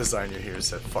level designer here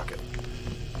said, fuck it.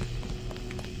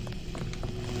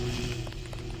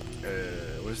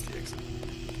 Where's the exit?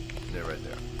 Yeah, right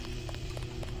there.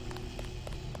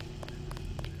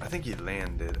 I think he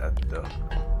landed at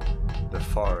the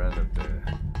far end of the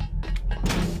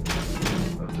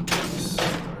base.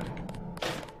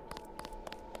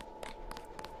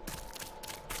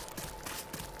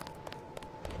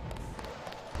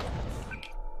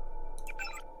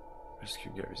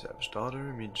 Rescue Gary Savage's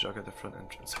daughter, meet Jug at the front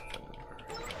entrance of Vandenberg.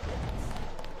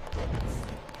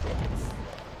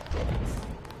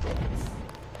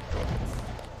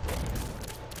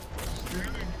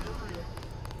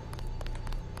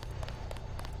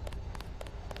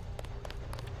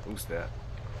 Who's that?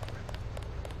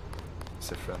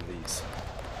 It's a friendlies.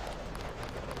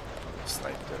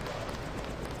 Sniper.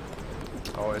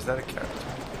 Oh, is that a character?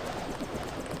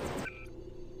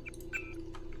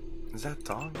 Is that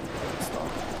Tom? It's Tom.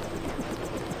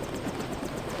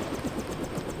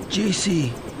 JC.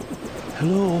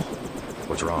 Hello?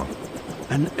 What's wrong?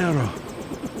 An error.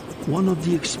 One of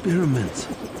the experiments.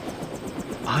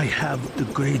 I have the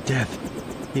Grey Death.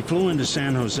 He flew into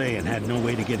San Jose and had no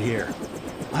way to get here.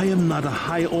 I am not a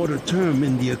high-order term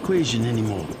in the equation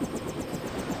anymore.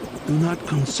 Do not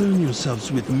concern yourselves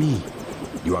with me.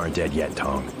 You aren't dead yet,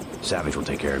 Tong. Savage will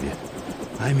take care of you.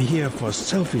 I'm here for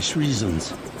selfish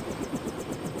reasons.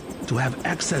 To have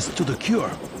access to the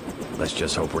cure. Let's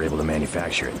just hope we're able to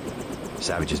manufacture it.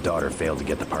 Savage's daughter failed to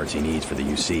get the parts he needs for the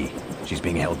UC. She's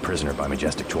being held prisoner by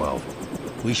Majestic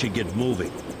 12. We should get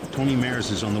moving. Tony Maris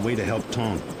is on the way to help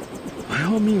Tong. By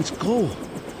all means, go.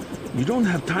 You don't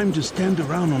have time to stand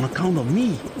around on account of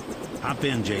me. Hop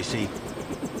in, JC.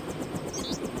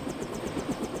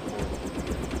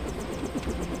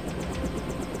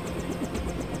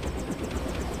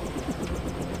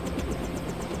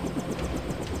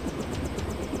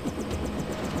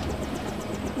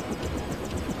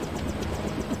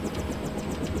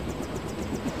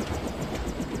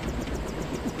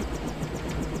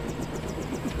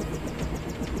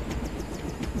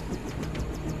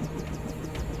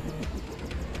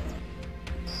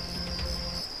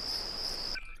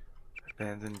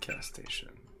 Abandoned gas station.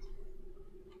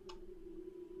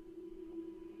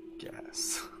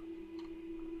 Gas.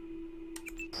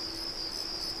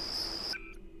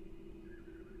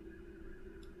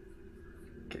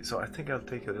 Okay, so I think I'll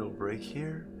take a little break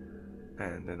here,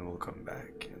 and then we'll come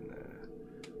back and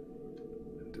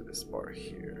do this bar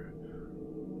here.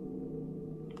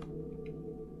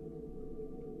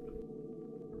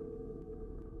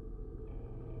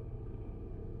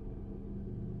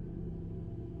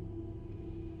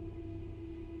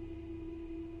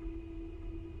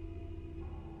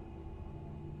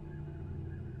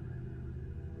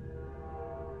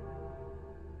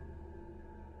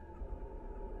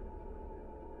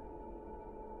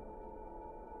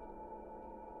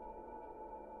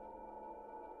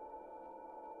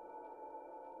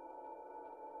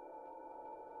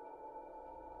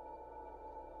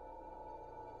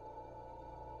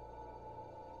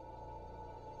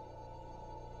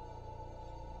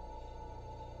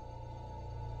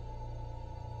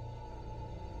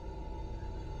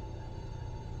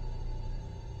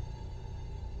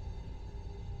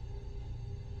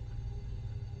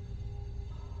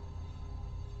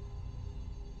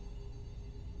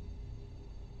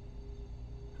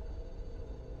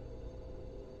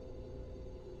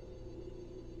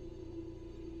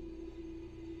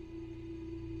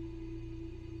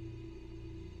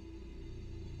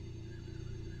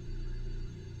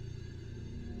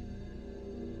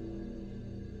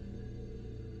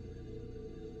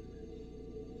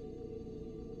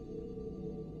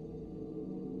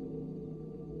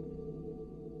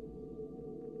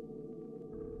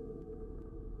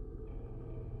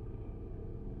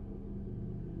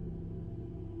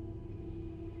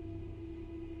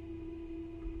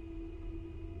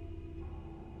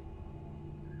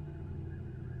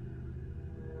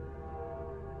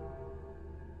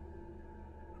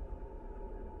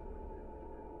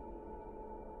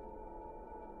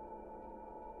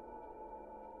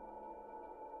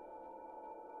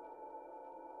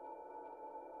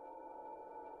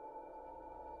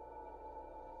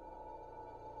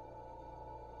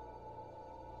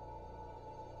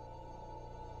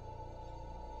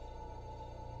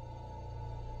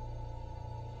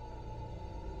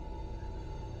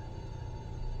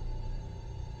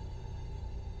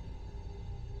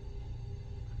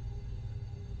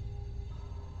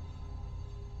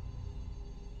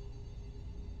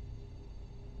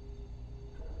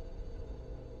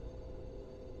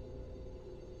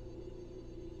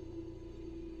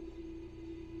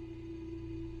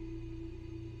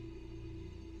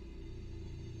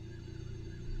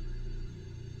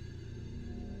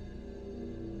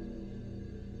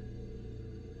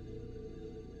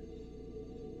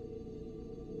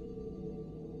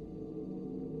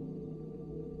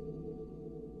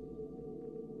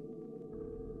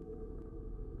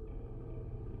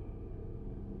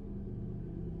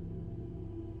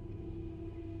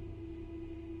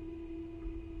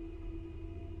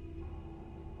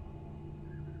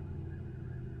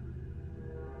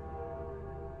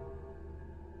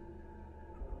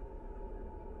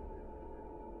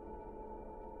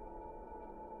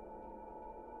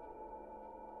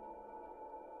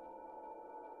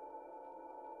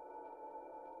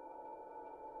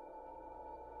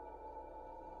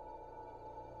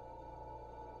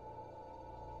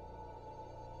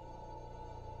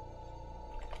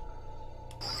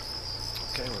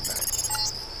 Okay, we're back.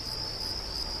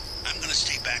 I'm gonna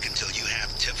stay back until you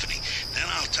have Tiffany. Then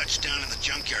I'll touch down in the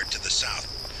junkyard to the south.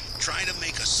 Try to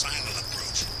make a silent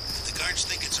approach. guards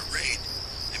think it's a raid.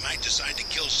 They might decide to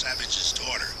kill Savage's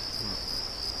daughter.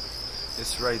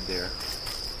 It's right there.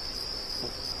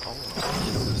 Oh,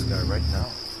 I'll kill this guy right now.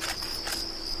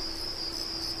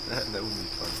 That would be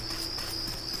fun.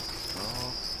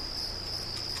 Oh.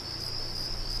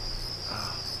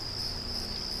 Ah.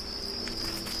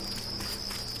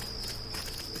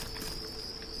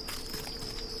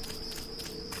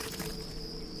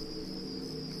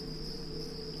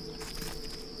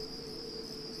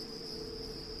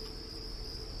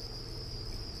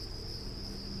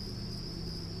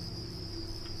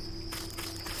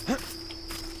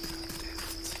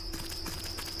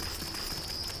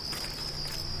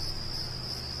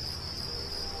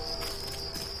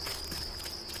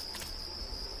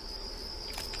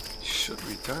 Should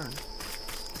return.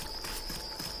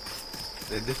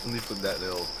 They definitely put that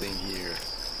little thing here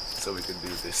so we could do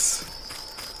this.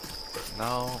 But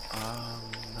now,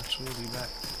 not sure we'll be back.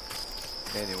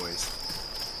 Anyways,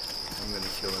 I'm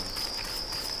gonna kill him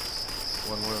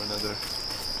one way or another.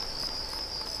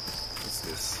 What's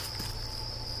this?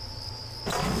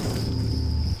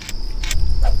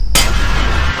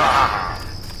 Ah!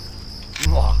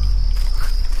 Mwah!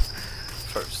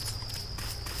 First,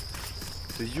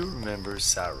 do you remember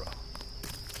Sarah?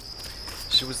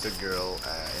 She was the girl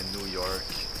in New York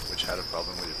which had a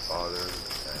problem with her father.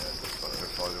 Her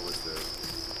father was the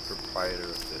proprietor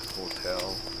of the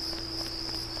hotel.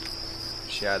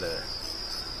 She had a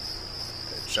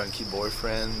junkie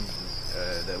boyfriend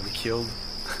that we killed.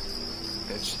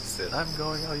 And she said, I'm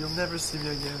going out, you'll never see me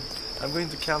again. I'm going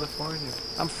to California.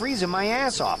 I'm freezing my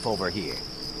ass off over here.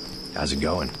 How's it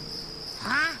going?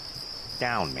 Huh?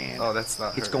 Down, man. Oh, that's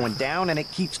not It's her. going down and it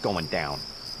keeps going down.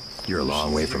 You're a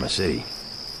long way from a city.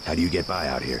 How do you get by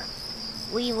out here?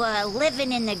 We were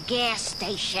living in the gas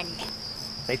station.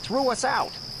 They threw us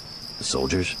out. The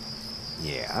soldiers?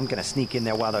 Yeah, I'm gonna sneak in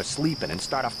there while they're sleeping and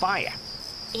start a fire.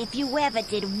 If you ever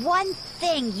did one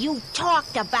thing you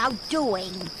talked about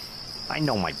doing. I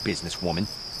know my business, woman.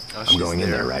 Oh, I'm going in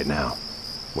there right now.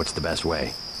 What's the best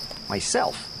way?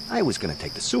 Myself, I was gonna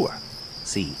take the sewer.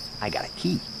 See, I got a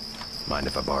key. Mind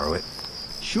if I borrow it?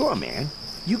 Sure, man.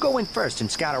 You go in first and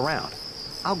scout around.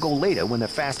 I'll go later when they're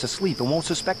fast asleep and won't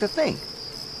suspect a thing.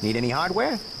 Need any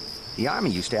hardware? The Army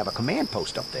used to have a command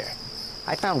post up there.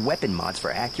 I found weapon mods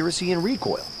for accuracy and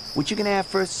recoil, which you can have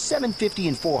for $750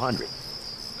 and $400.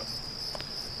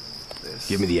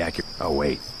 Give me the accurate... Oh,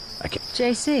 wait. I can't...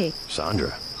 JC.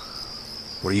 Sandra.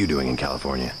 What are you doing in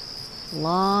California?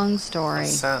 Long story.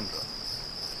 Sandra.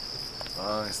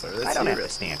 Long story. Let's I don't hear have it.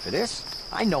 to stand for this.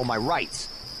 I know my rights.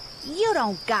 You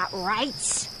don't got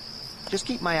rights. Just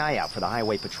keep my eye out for the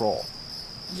highway patrol.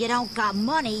 You don't got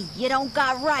money, you don't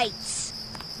got rights.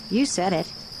 You said it.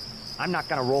 I'm not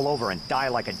gonna roll over and die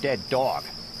like a dead dog.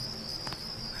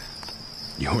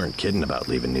 You weren't kidding about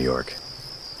leaving New York.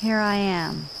 Here I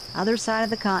am, other side of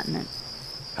the continent.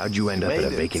 How'd you end up at a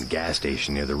made it. vacant gas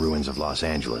station near the ruins of Los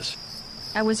Angeles?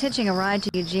 I was hitching a ride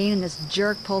to Eugene and this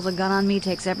jerk pulls a gun on me,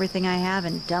 takes everything I have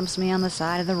and dumps me on the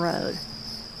side of the road.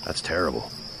 That's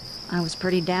terrible. I was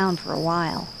pretty down for a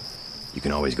while. You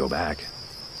can always go back.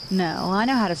 No, I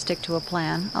know how to stick to a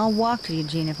plan. I'll walk to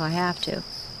Eugene if I have to.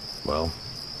 Well,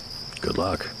 good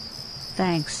luck.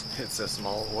 Thanks. It's a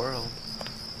small world.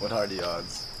 What are the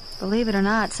odds? Believe it or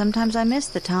not, sometimes I miss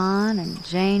the Ton and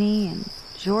Janie and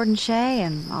Jordan Shea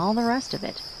and all the rest of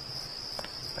it.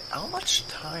 Like, how much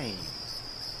time?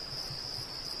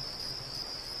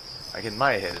 Like in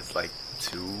my head, it's like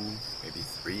 2, maybe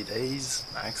 3 days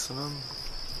maximum.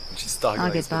 And she's talking I'll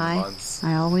like it's get been by. months.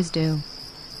 I always do.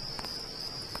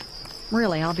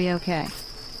 Really, I'll be okay.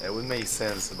 It would make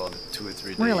sense about 2 or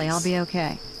 3 days. Really, I'll be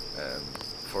okay.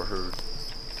 For her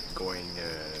going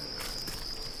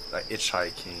like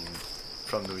hitchhiking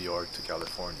from New York to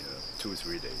California, 2 or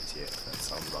 3 days. Yeah, that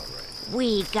sounds about right.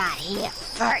 We got here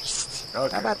first.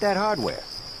 Okay. How about that hardware?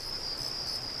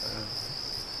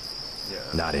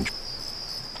 Yeah. Not in...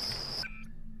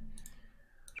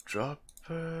 Drop.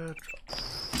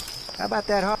 How about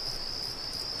that hard...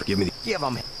 Forgive me the... Give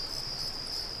them...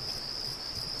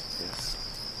 Yes.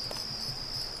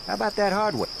 How about that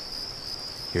hardware?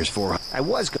 Here's 400. I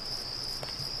was go...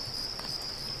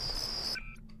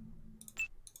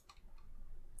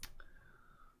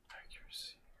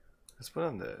 Accuracy. Let's put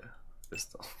on the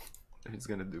pistol. If it's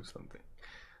gonna do something.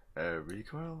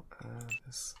 Recoil.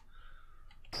 This.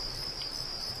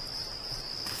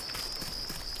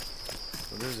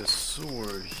 So there's a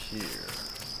sewer here.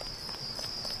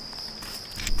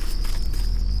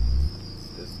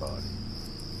 Dead body.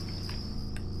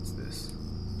 What's this?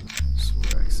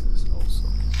 Sewer access also.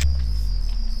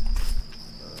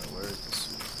 Where is the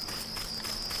sewer?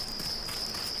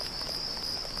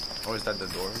 is that the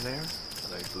door in there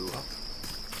that I blew up?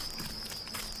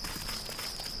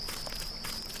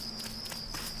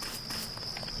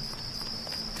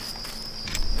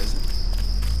 Is it?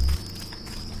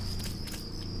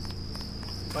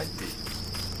 Might be.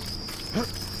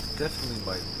 Definitely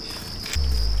might be.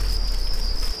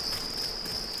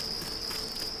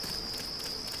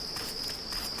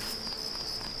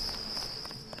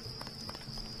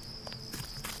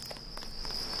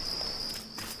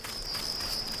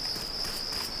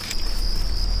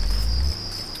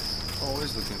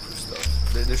 Always looking for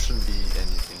stuff. There shouldn't be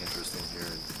anything interesting here,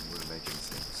 and we're making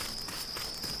sense.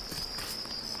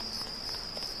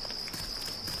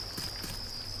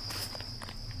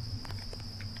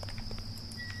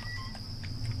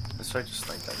 Let's try to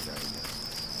snipe that guy again.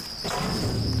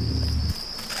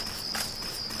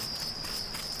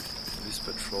 This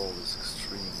patrol is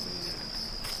extremely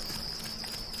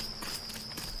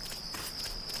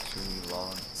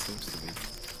long, it seems to be.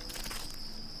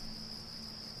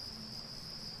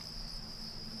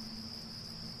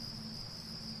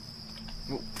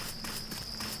 Ooh.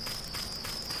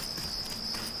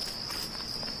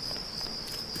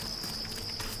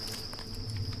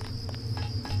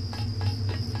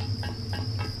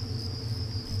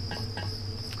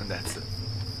 And that's it.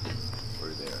 We're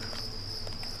there.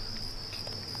 Okay.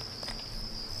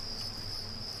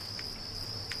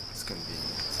 It's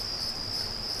convenient.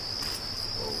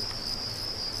 Whoa.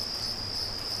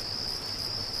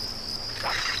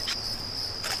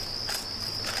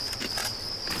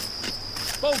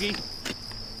 Bogey!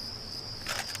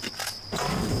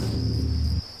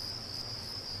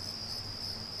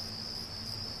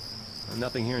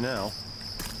 Nothing here now.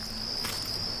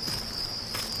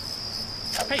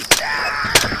 Hey!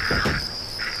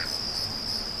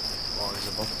 Oh, he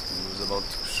was about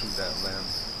to shoot that lamb.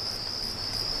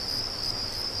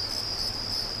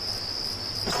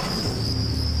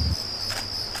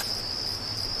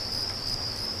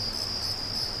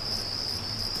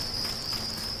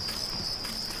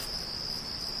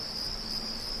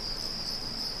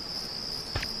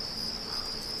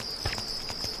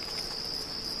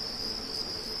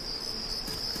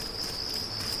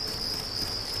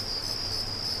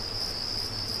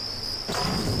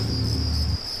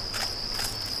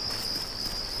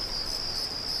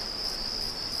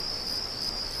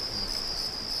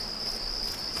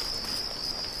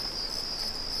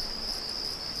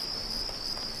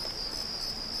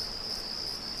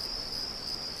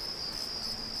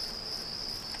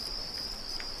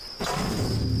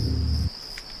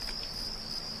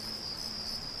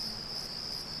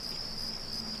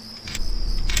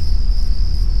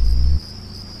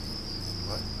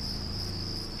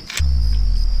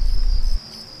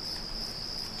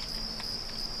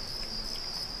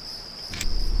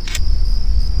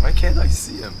 Why can't I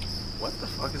see him? What the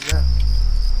fuck is that?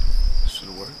 Should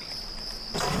work.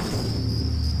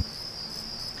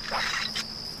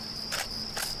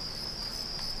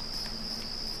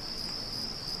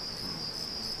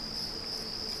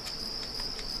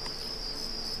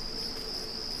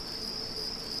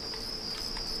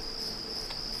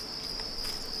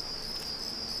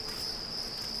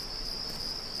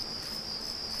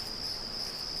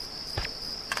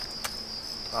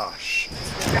 Oh shit.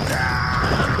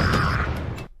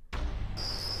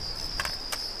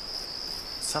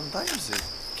 Sometimes it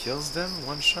kills them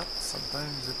one shot,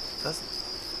 sometimes it doesn't.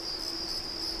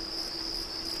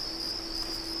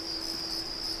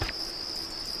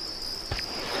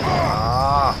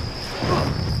 Ah!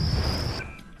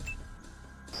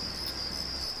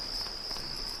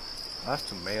 I have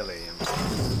to melee him. Let's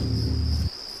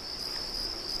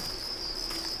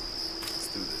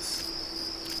do this.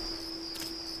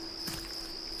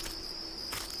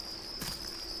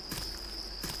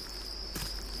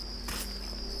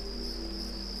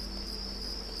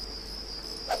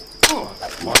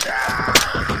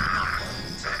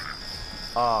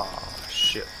 Ah,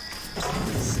 shit.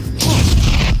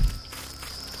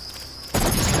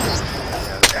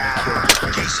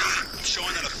 JC, I'm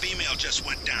showing that a female just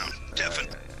went down.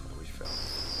 Definitely. We fell.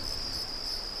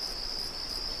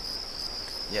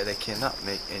 Yeah, they cannot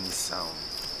make any sound.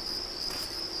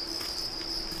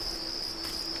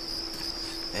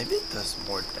 Maybe it does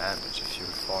more damage if you're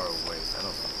far away. I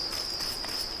don't know.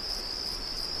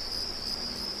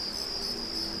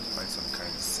 Find some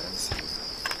kind of sense here.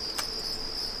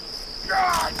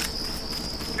 God!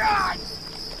 God!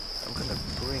 I'm gonna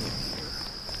bring him here.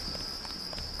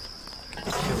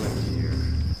 Kill him here.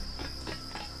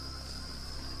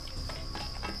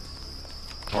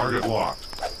 Target locked.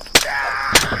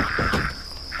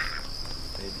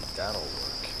 Maybe that'll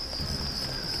work.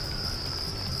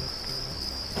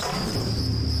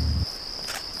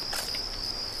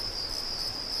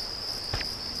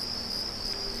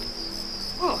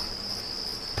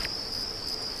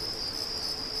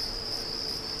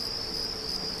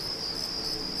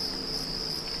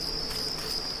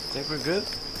 think we're good.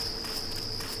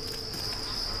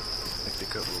 I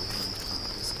pick up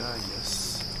this guy,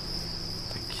 yes.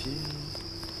 The key.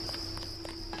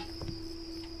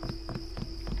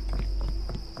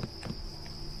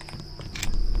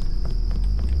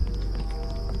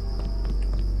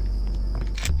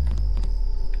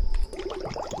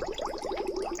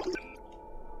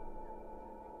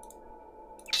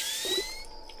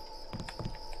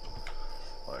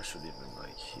 Oh, I should even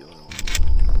like heal them.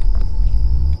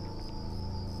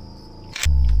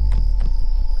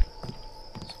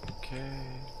 Okay.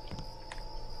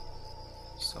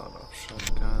 Sawed off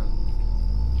shotgun.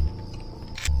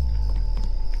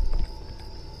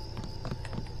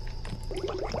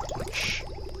 Shh.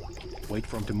 Wait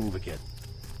for him to move again.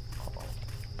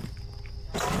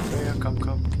 Yeah, come.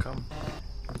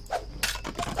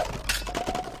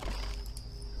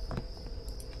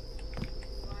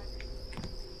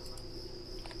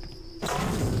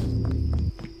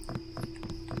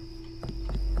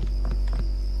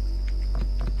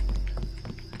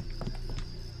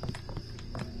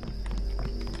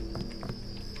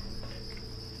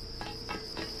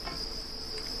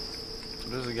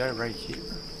 There's a guy right here.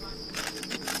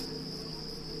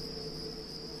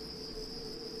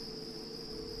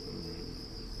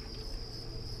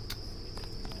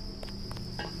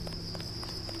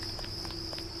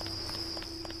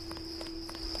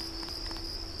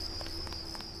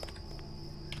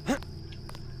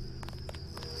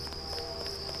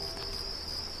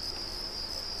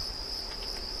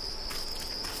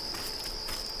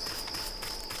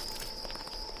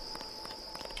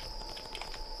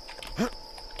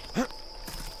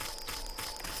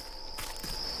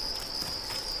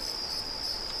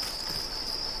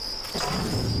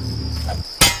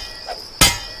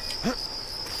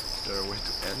 Is there a way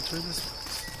to enter this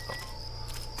place? Oh.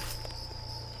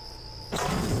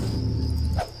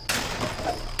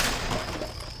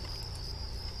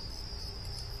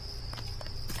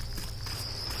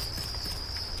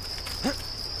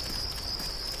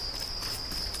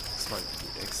 This might be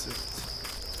the exit.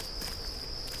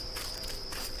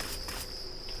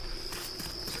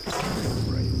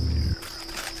 Right there.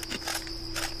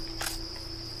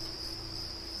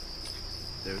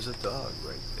 There's a dog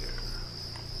right there.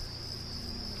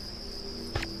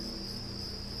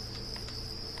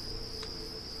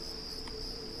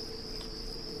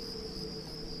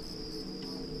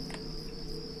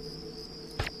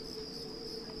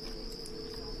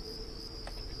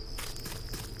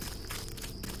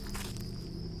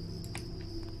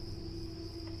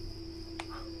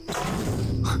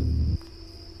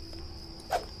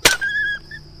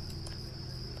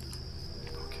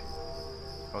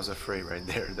 I was afraid right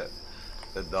there that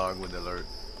the dog would alert,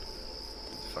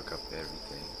 fuck up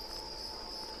everything.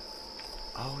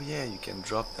 Oh yeah, you can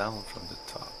drop down from the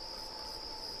top.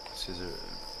 This is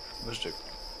much the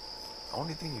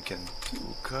only thing you can do,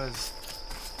 cause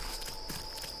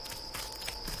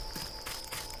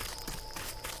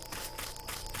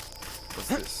what's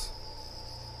this?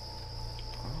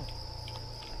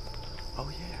 Oh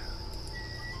yeah.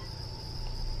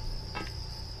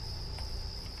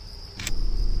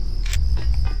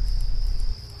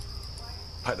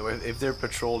 By the way, if they're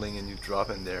patrolling and you drop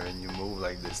in there and you move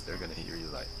like this, they're gonna hear you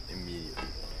like immediately.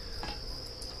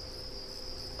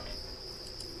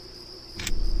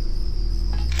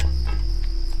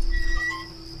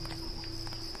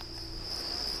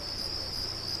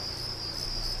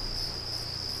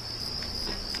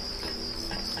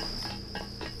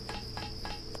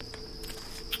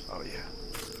 Oh yeah.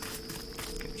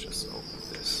 You can just open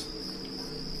this.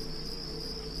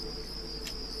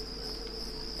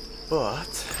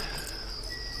 But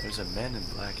there's a man in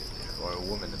black in there, or a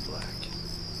woman in black.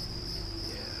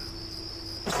 Yeah.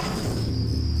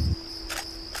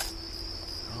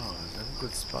 Oh, that's a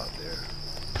good spot there.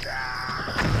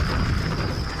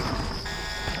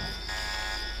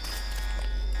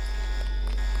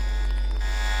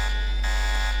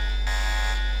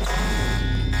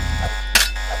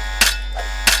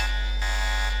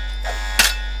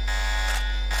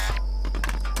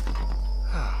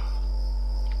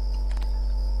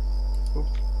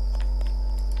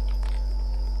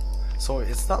 So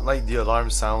it's not like the alarm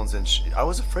sounds and I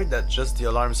was afraid that just the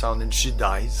alarm sound and she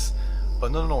dies.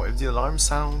 But no, if the alarm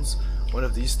sounds, one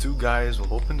of these two guys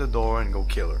will open the door and go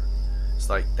kill her. It's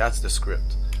like, that's the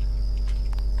script.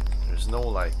 There's no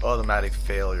like automatic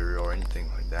failure or anything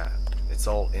like that. It's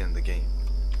all in the game.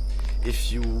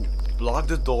 If you block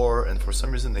the door and for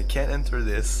some reason they can't enter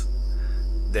this,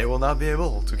 they will not be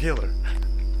able to kill her.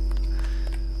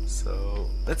 So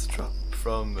let's drop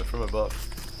from above.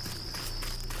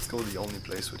 Let's go the only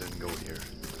place we didn't go here.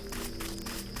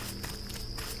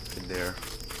 there.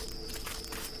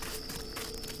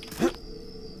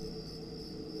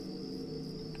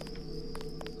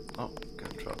 Oh, can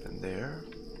drop in there.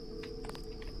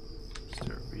 Is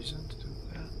there a reason to do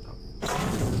that?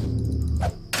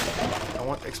 Oh. I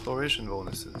want exploration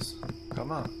bonuses.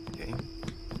 Come on, game.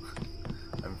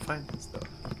 I'm finding stuff.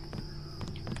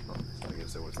 Oh, so I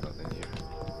guess there was nothing here.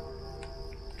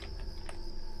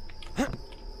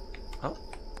 Oh,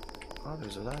 oh,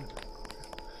 there's a ladder.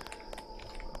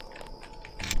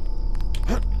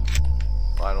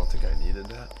 Well, I don't think I needed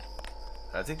that.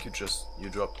 I think you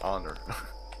dropped honor.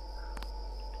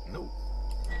 No.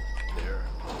 There.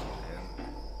 And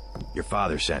your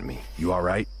father sent me. You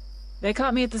alright? They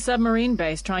caught me at the submarine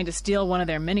base trying to steal one of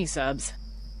their mini-subs.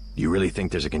 Do you really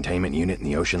think there's a containment unit in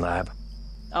the ocean lab?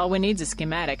 All we need's a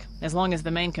schematic, as long as the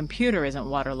main computer isn't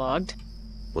waterlogged.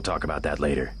 We'll talk about that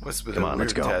later. What's with Come that on,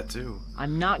 let's weird go. tattoo?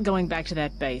 I'm not going back to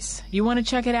that base. You want to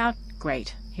check it out?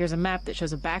 Great. Here's a map that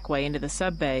shows a back way into the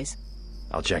sub-base.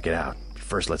 I'll check it out.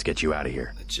 First, let's get you out of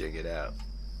here. Let's check it out.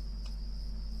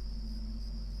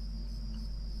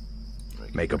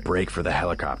 Make a break for the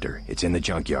helicopter. It's in the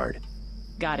junkyard.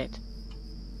 Got it.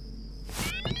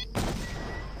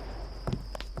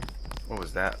 What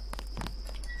was that?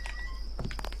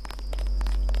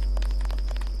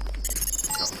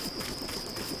 No.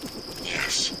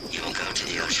 Yes, you will go to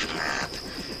the ocean lab.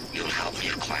 You'll help me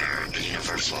acquire a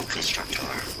universal constructor.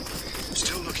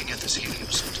 Still looking at this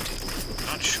Helios entity.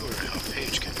 Not sure how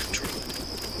Paige can control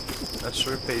it. Not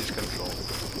sure page control.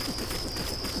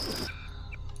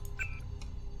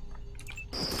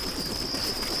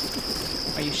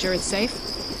 Are you sure it's safe?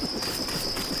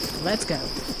 Let's go.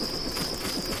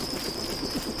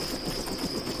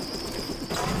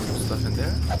 Stuff in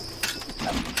there?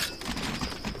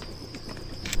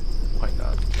 Why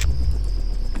not?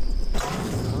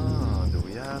 Ah, do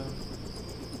we have...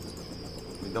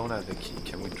 We don't have the key.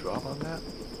 Can we drop on that?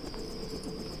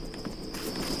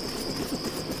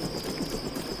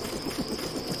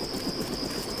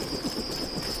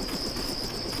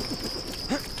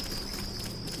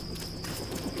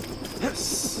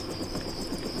 Yes.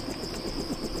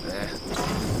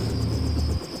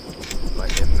 My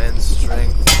immense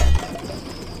strength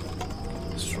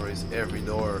destroys every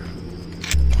door.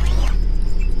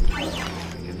 I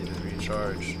can even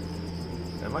recharge.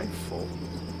 Am I full?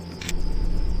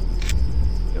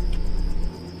 Yep.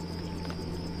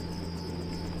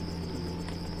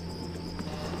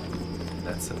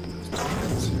 That's it. There's 2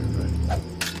 heads here, right?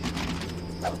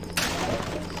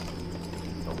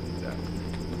 Don't need that.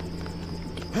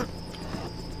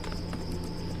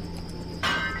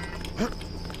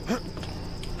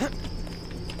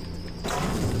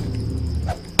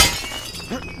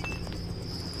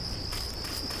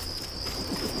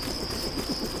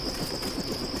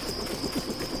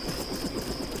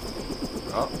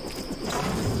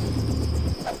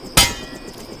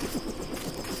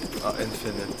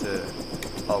 Infinite.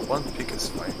 Oh, 1 pick is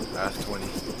fine. I have 20.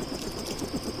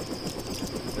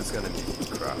 It's gonna be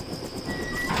crap.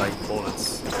 Like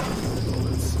bullets. Yeah,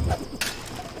 bullets.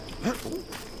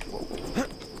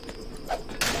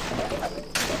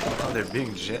 Oh, they're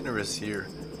being generous here.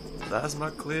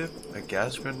 Plasma clip, a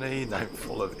gas grenade. I'm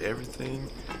full of everything.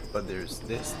 But there's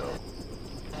this though.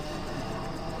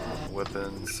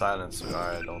 Weapon, silencer.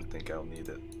 I don't think I'll need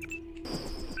it.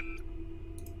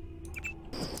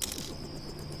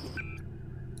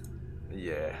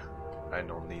 Yeah, I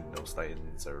don't need no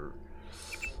silencer.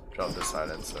 Drop the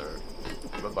silencer.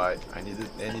 Bye bye. I needed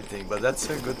anything, but that's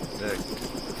a good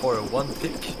for a 1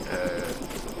 pick.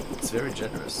 It's very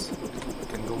generous. You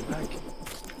can go back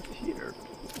here.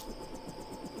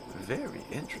 Very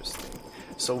interesting.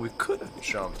 So we could have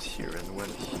jumped here and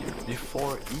went here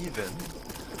before even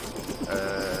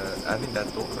having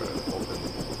that door open,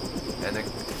 and I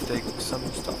could take some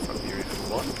stuff from here if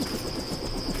we wanted to.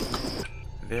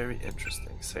 Very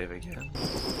interesting. Save again.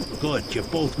 Good, you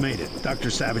both made it. Dr.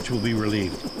 Savage will be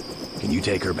relieved. Can you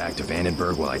take her back to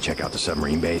Vandenberg while I check out the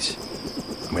submarine base?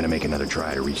 I'm gonna make another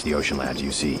try to reach the ocean labs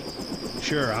you see.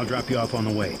 Sure, I'll drop you off on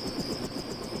the way.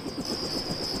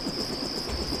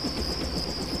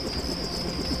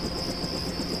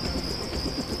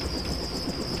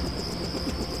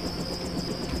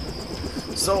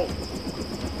 So,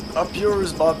 up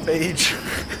yours, Bob Page.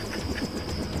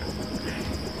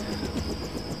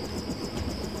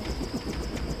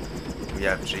 We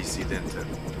have JC Denton.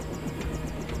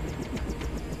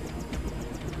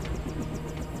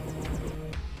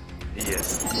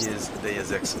 Yes, he is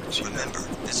Deus Ex machine. Remember,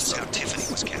 this is how Tiffany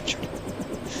was captured.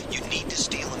 You need to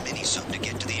steal a mini-sub to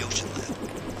get to the ocean lab.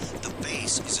 The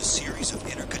base is a series of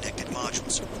interconnected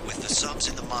modules, with the subs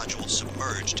in the modules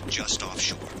submerged just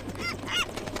offshore.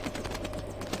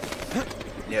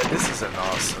 Yeah, this is an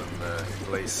awesome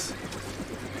place.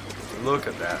 Look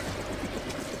at that.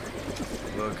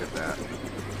 Look at that.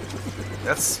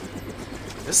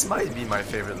 This might be my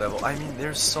favorite level. I mean,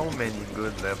 there's so many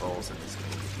good levels in this game.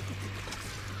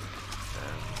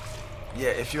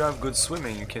 Yeah, if you have good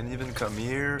swimming, you can even come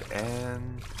here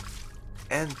and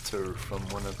enter from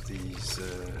one of these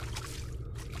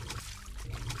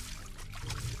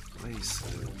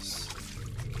places.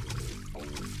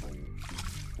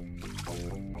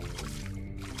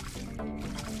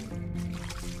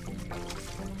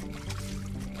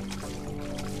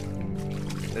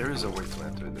 There is a way to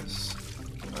enter this.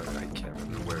 I can't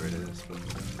remember where it is,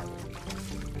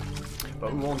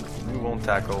 but we won't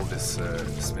tackle this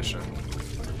this mission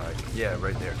tonight. Yeah,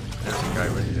 right there. There's a guy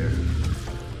right there.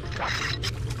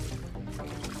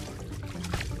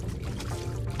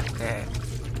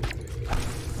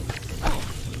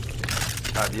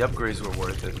 The upgrades were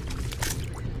worth it.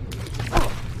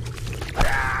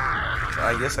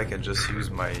 I guess I can just use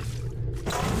my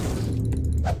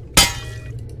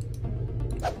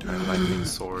lightning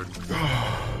sword.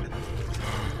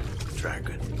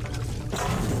 Dragon.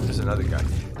 There's another guy.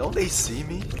 Don't they see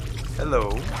me?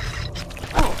 Hello.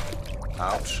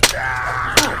 Ouch.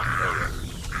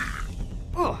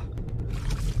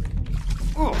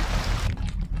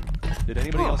 Did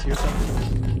anybody else hear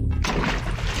something?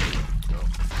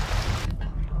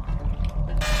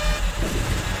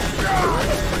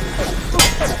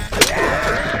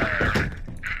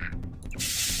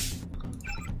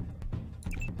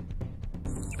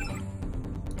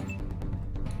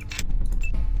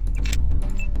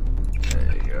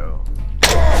 There you go.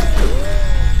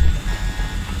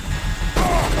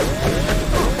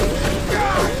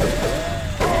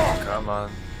 Come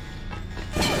on.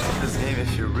 This game,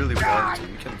 if you really want to,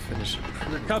 you can finish it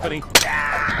pretty Company.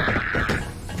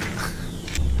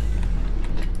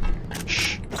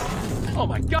 Oh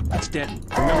my god, that's dead.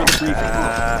 Remember the briefing.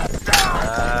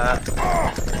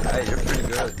 Hey, you're pretty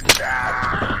good.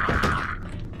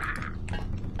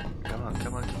 Come on,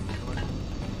 come on, come on, come on.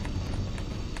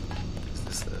 Is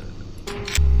this a...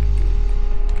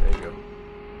 There you go.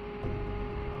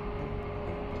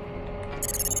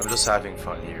 I'm just having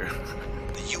fun here.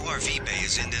 The URV bay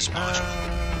is in this module.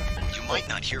 You might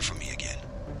not hear from me again.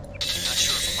 I'm not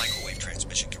sure if a microwave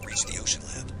transmission can reach the ocean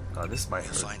lab. Oh, this might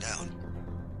hurt. We'll find out.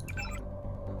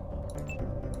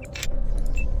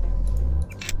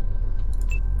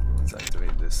 Let's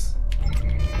activate this.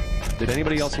 Did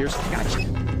anybody else hear something? Gotcha.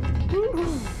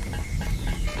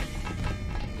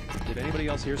 Did anybody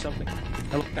else hear something?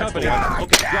 Hello? Company.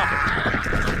 Okay, drop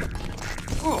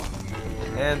it.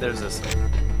 And there's this thing.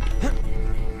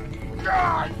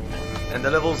 And the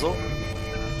level's over.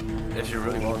 If you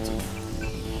really want to.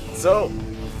 So,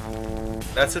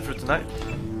 that's it for tonight.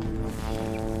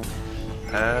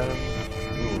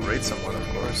 We will raid someone, of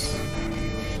course.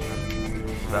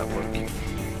 Will that work?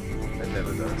 It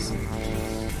never does.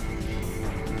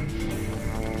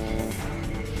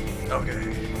 Okay.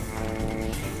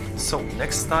 So,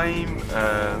 next time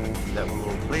that we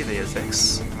will play Deus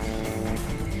Ex,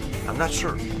 I'm not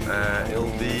sure.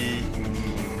 It'll be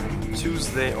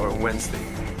Tuesday or Wednesday.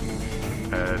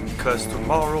 Because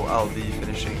tomorrow I'll be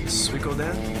finishing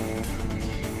Suikoden.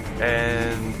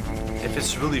 And if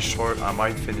it's really short, I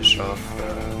might finish off.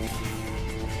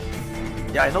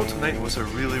 Yeah, I know tonight was a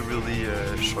really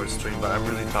short stream, but I'm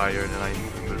really tired and I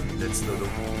did Slodo.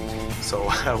 So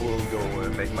I will go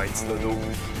make my Slodo.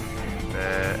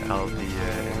 I'll be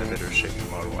in a better shape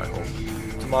tomorrow, I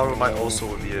hope. Tomorrow might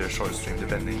also be a short stream,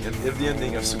 depending. If the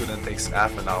ending of Suikoden takes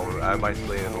half an hour, I might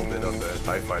play a little bit of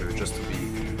TIE Fighter just to be,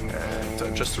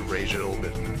 just to rage a little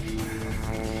bit.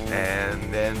 And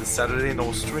then Saturday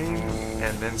no stream,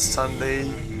 and then Sunday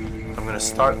I'm gonna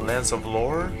start Lands of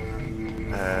Lore,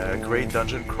 great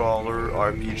dungeon crawler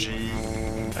RPG,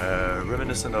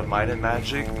 reminiscent of Might and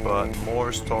Magic, but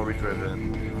more story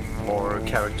driven, more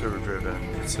character driven.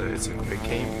 It's a great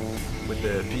game with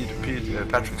the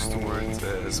Patrick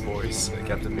Stewart's voice,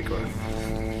 Captain Picard.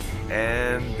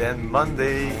 And then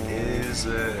Monday is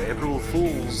April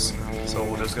Fools,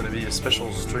 so there's gonna be a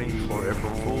special stream for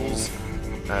April Fools.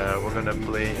 We're gonna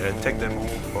play a tech demo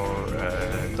for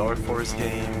Dark Forest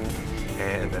game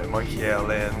and Monkey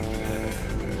Island,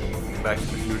 Back to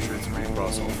the Future 3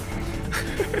 crossover.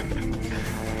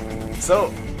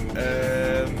 So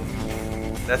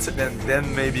that's it.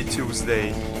 Then maybe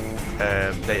Tuesday,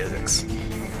 Deus Ex.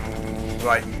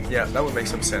 Right? Yeah, that would make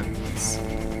some sense.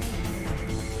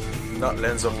 Not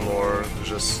Lens of Lore,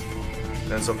 just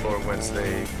Lens of Lore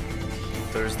Wednesday,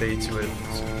 Thursday to it,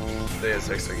 Deus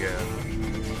Ex again.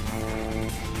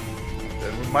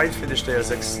 Then we might finish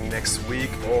Deus Ex next week,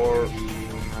 or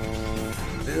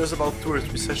there's about 2 or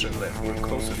 3 sessions left. We're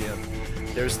close to the end.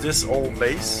 There's this old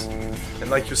base,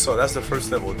 and like you saw, that's the first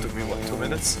level. It took me what, 2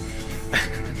 minutes?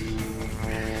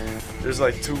 There's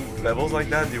like 2 levels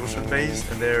like that, the ocean base,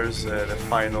 and there's the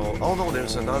final. Oh no,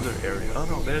 there's another area. Oh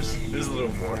no, there's a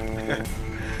little more.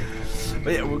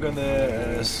 But yeah, we're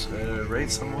gonna raid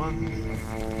someone.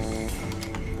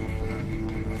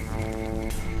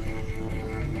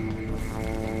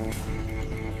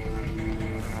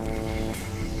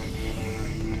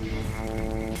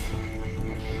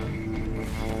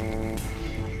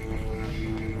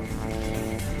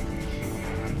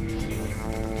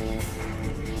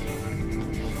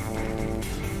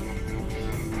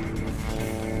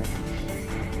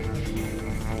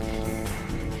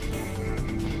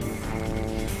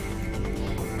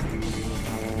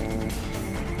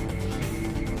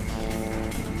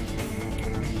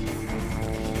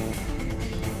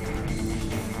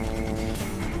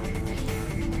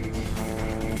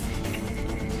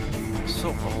 So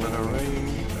I'm gonna raid.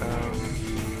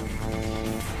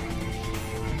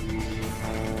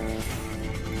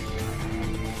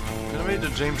 I'm gonna raid the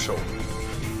James Show.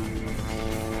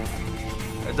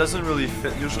 It doesn't really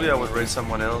fit. Usually I would raid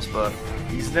someone else, but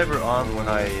he's never on when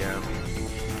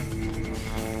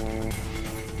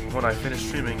I finish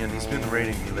streaming, and he's been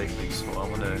raiding me lately, so I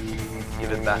wanna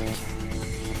give it back.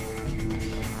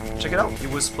 Check it out. He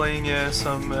was playing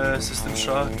some System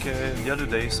Shock the other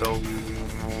day, so.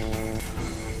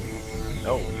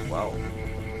 Oh wow!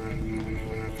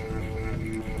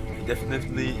 He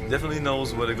definitely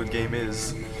knows what a good game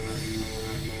is.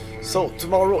 So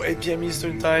tomorrow 8 PM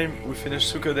Eastern time we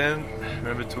finish Suikoden.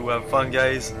 Remember to have fun,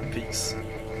 guys. Peace.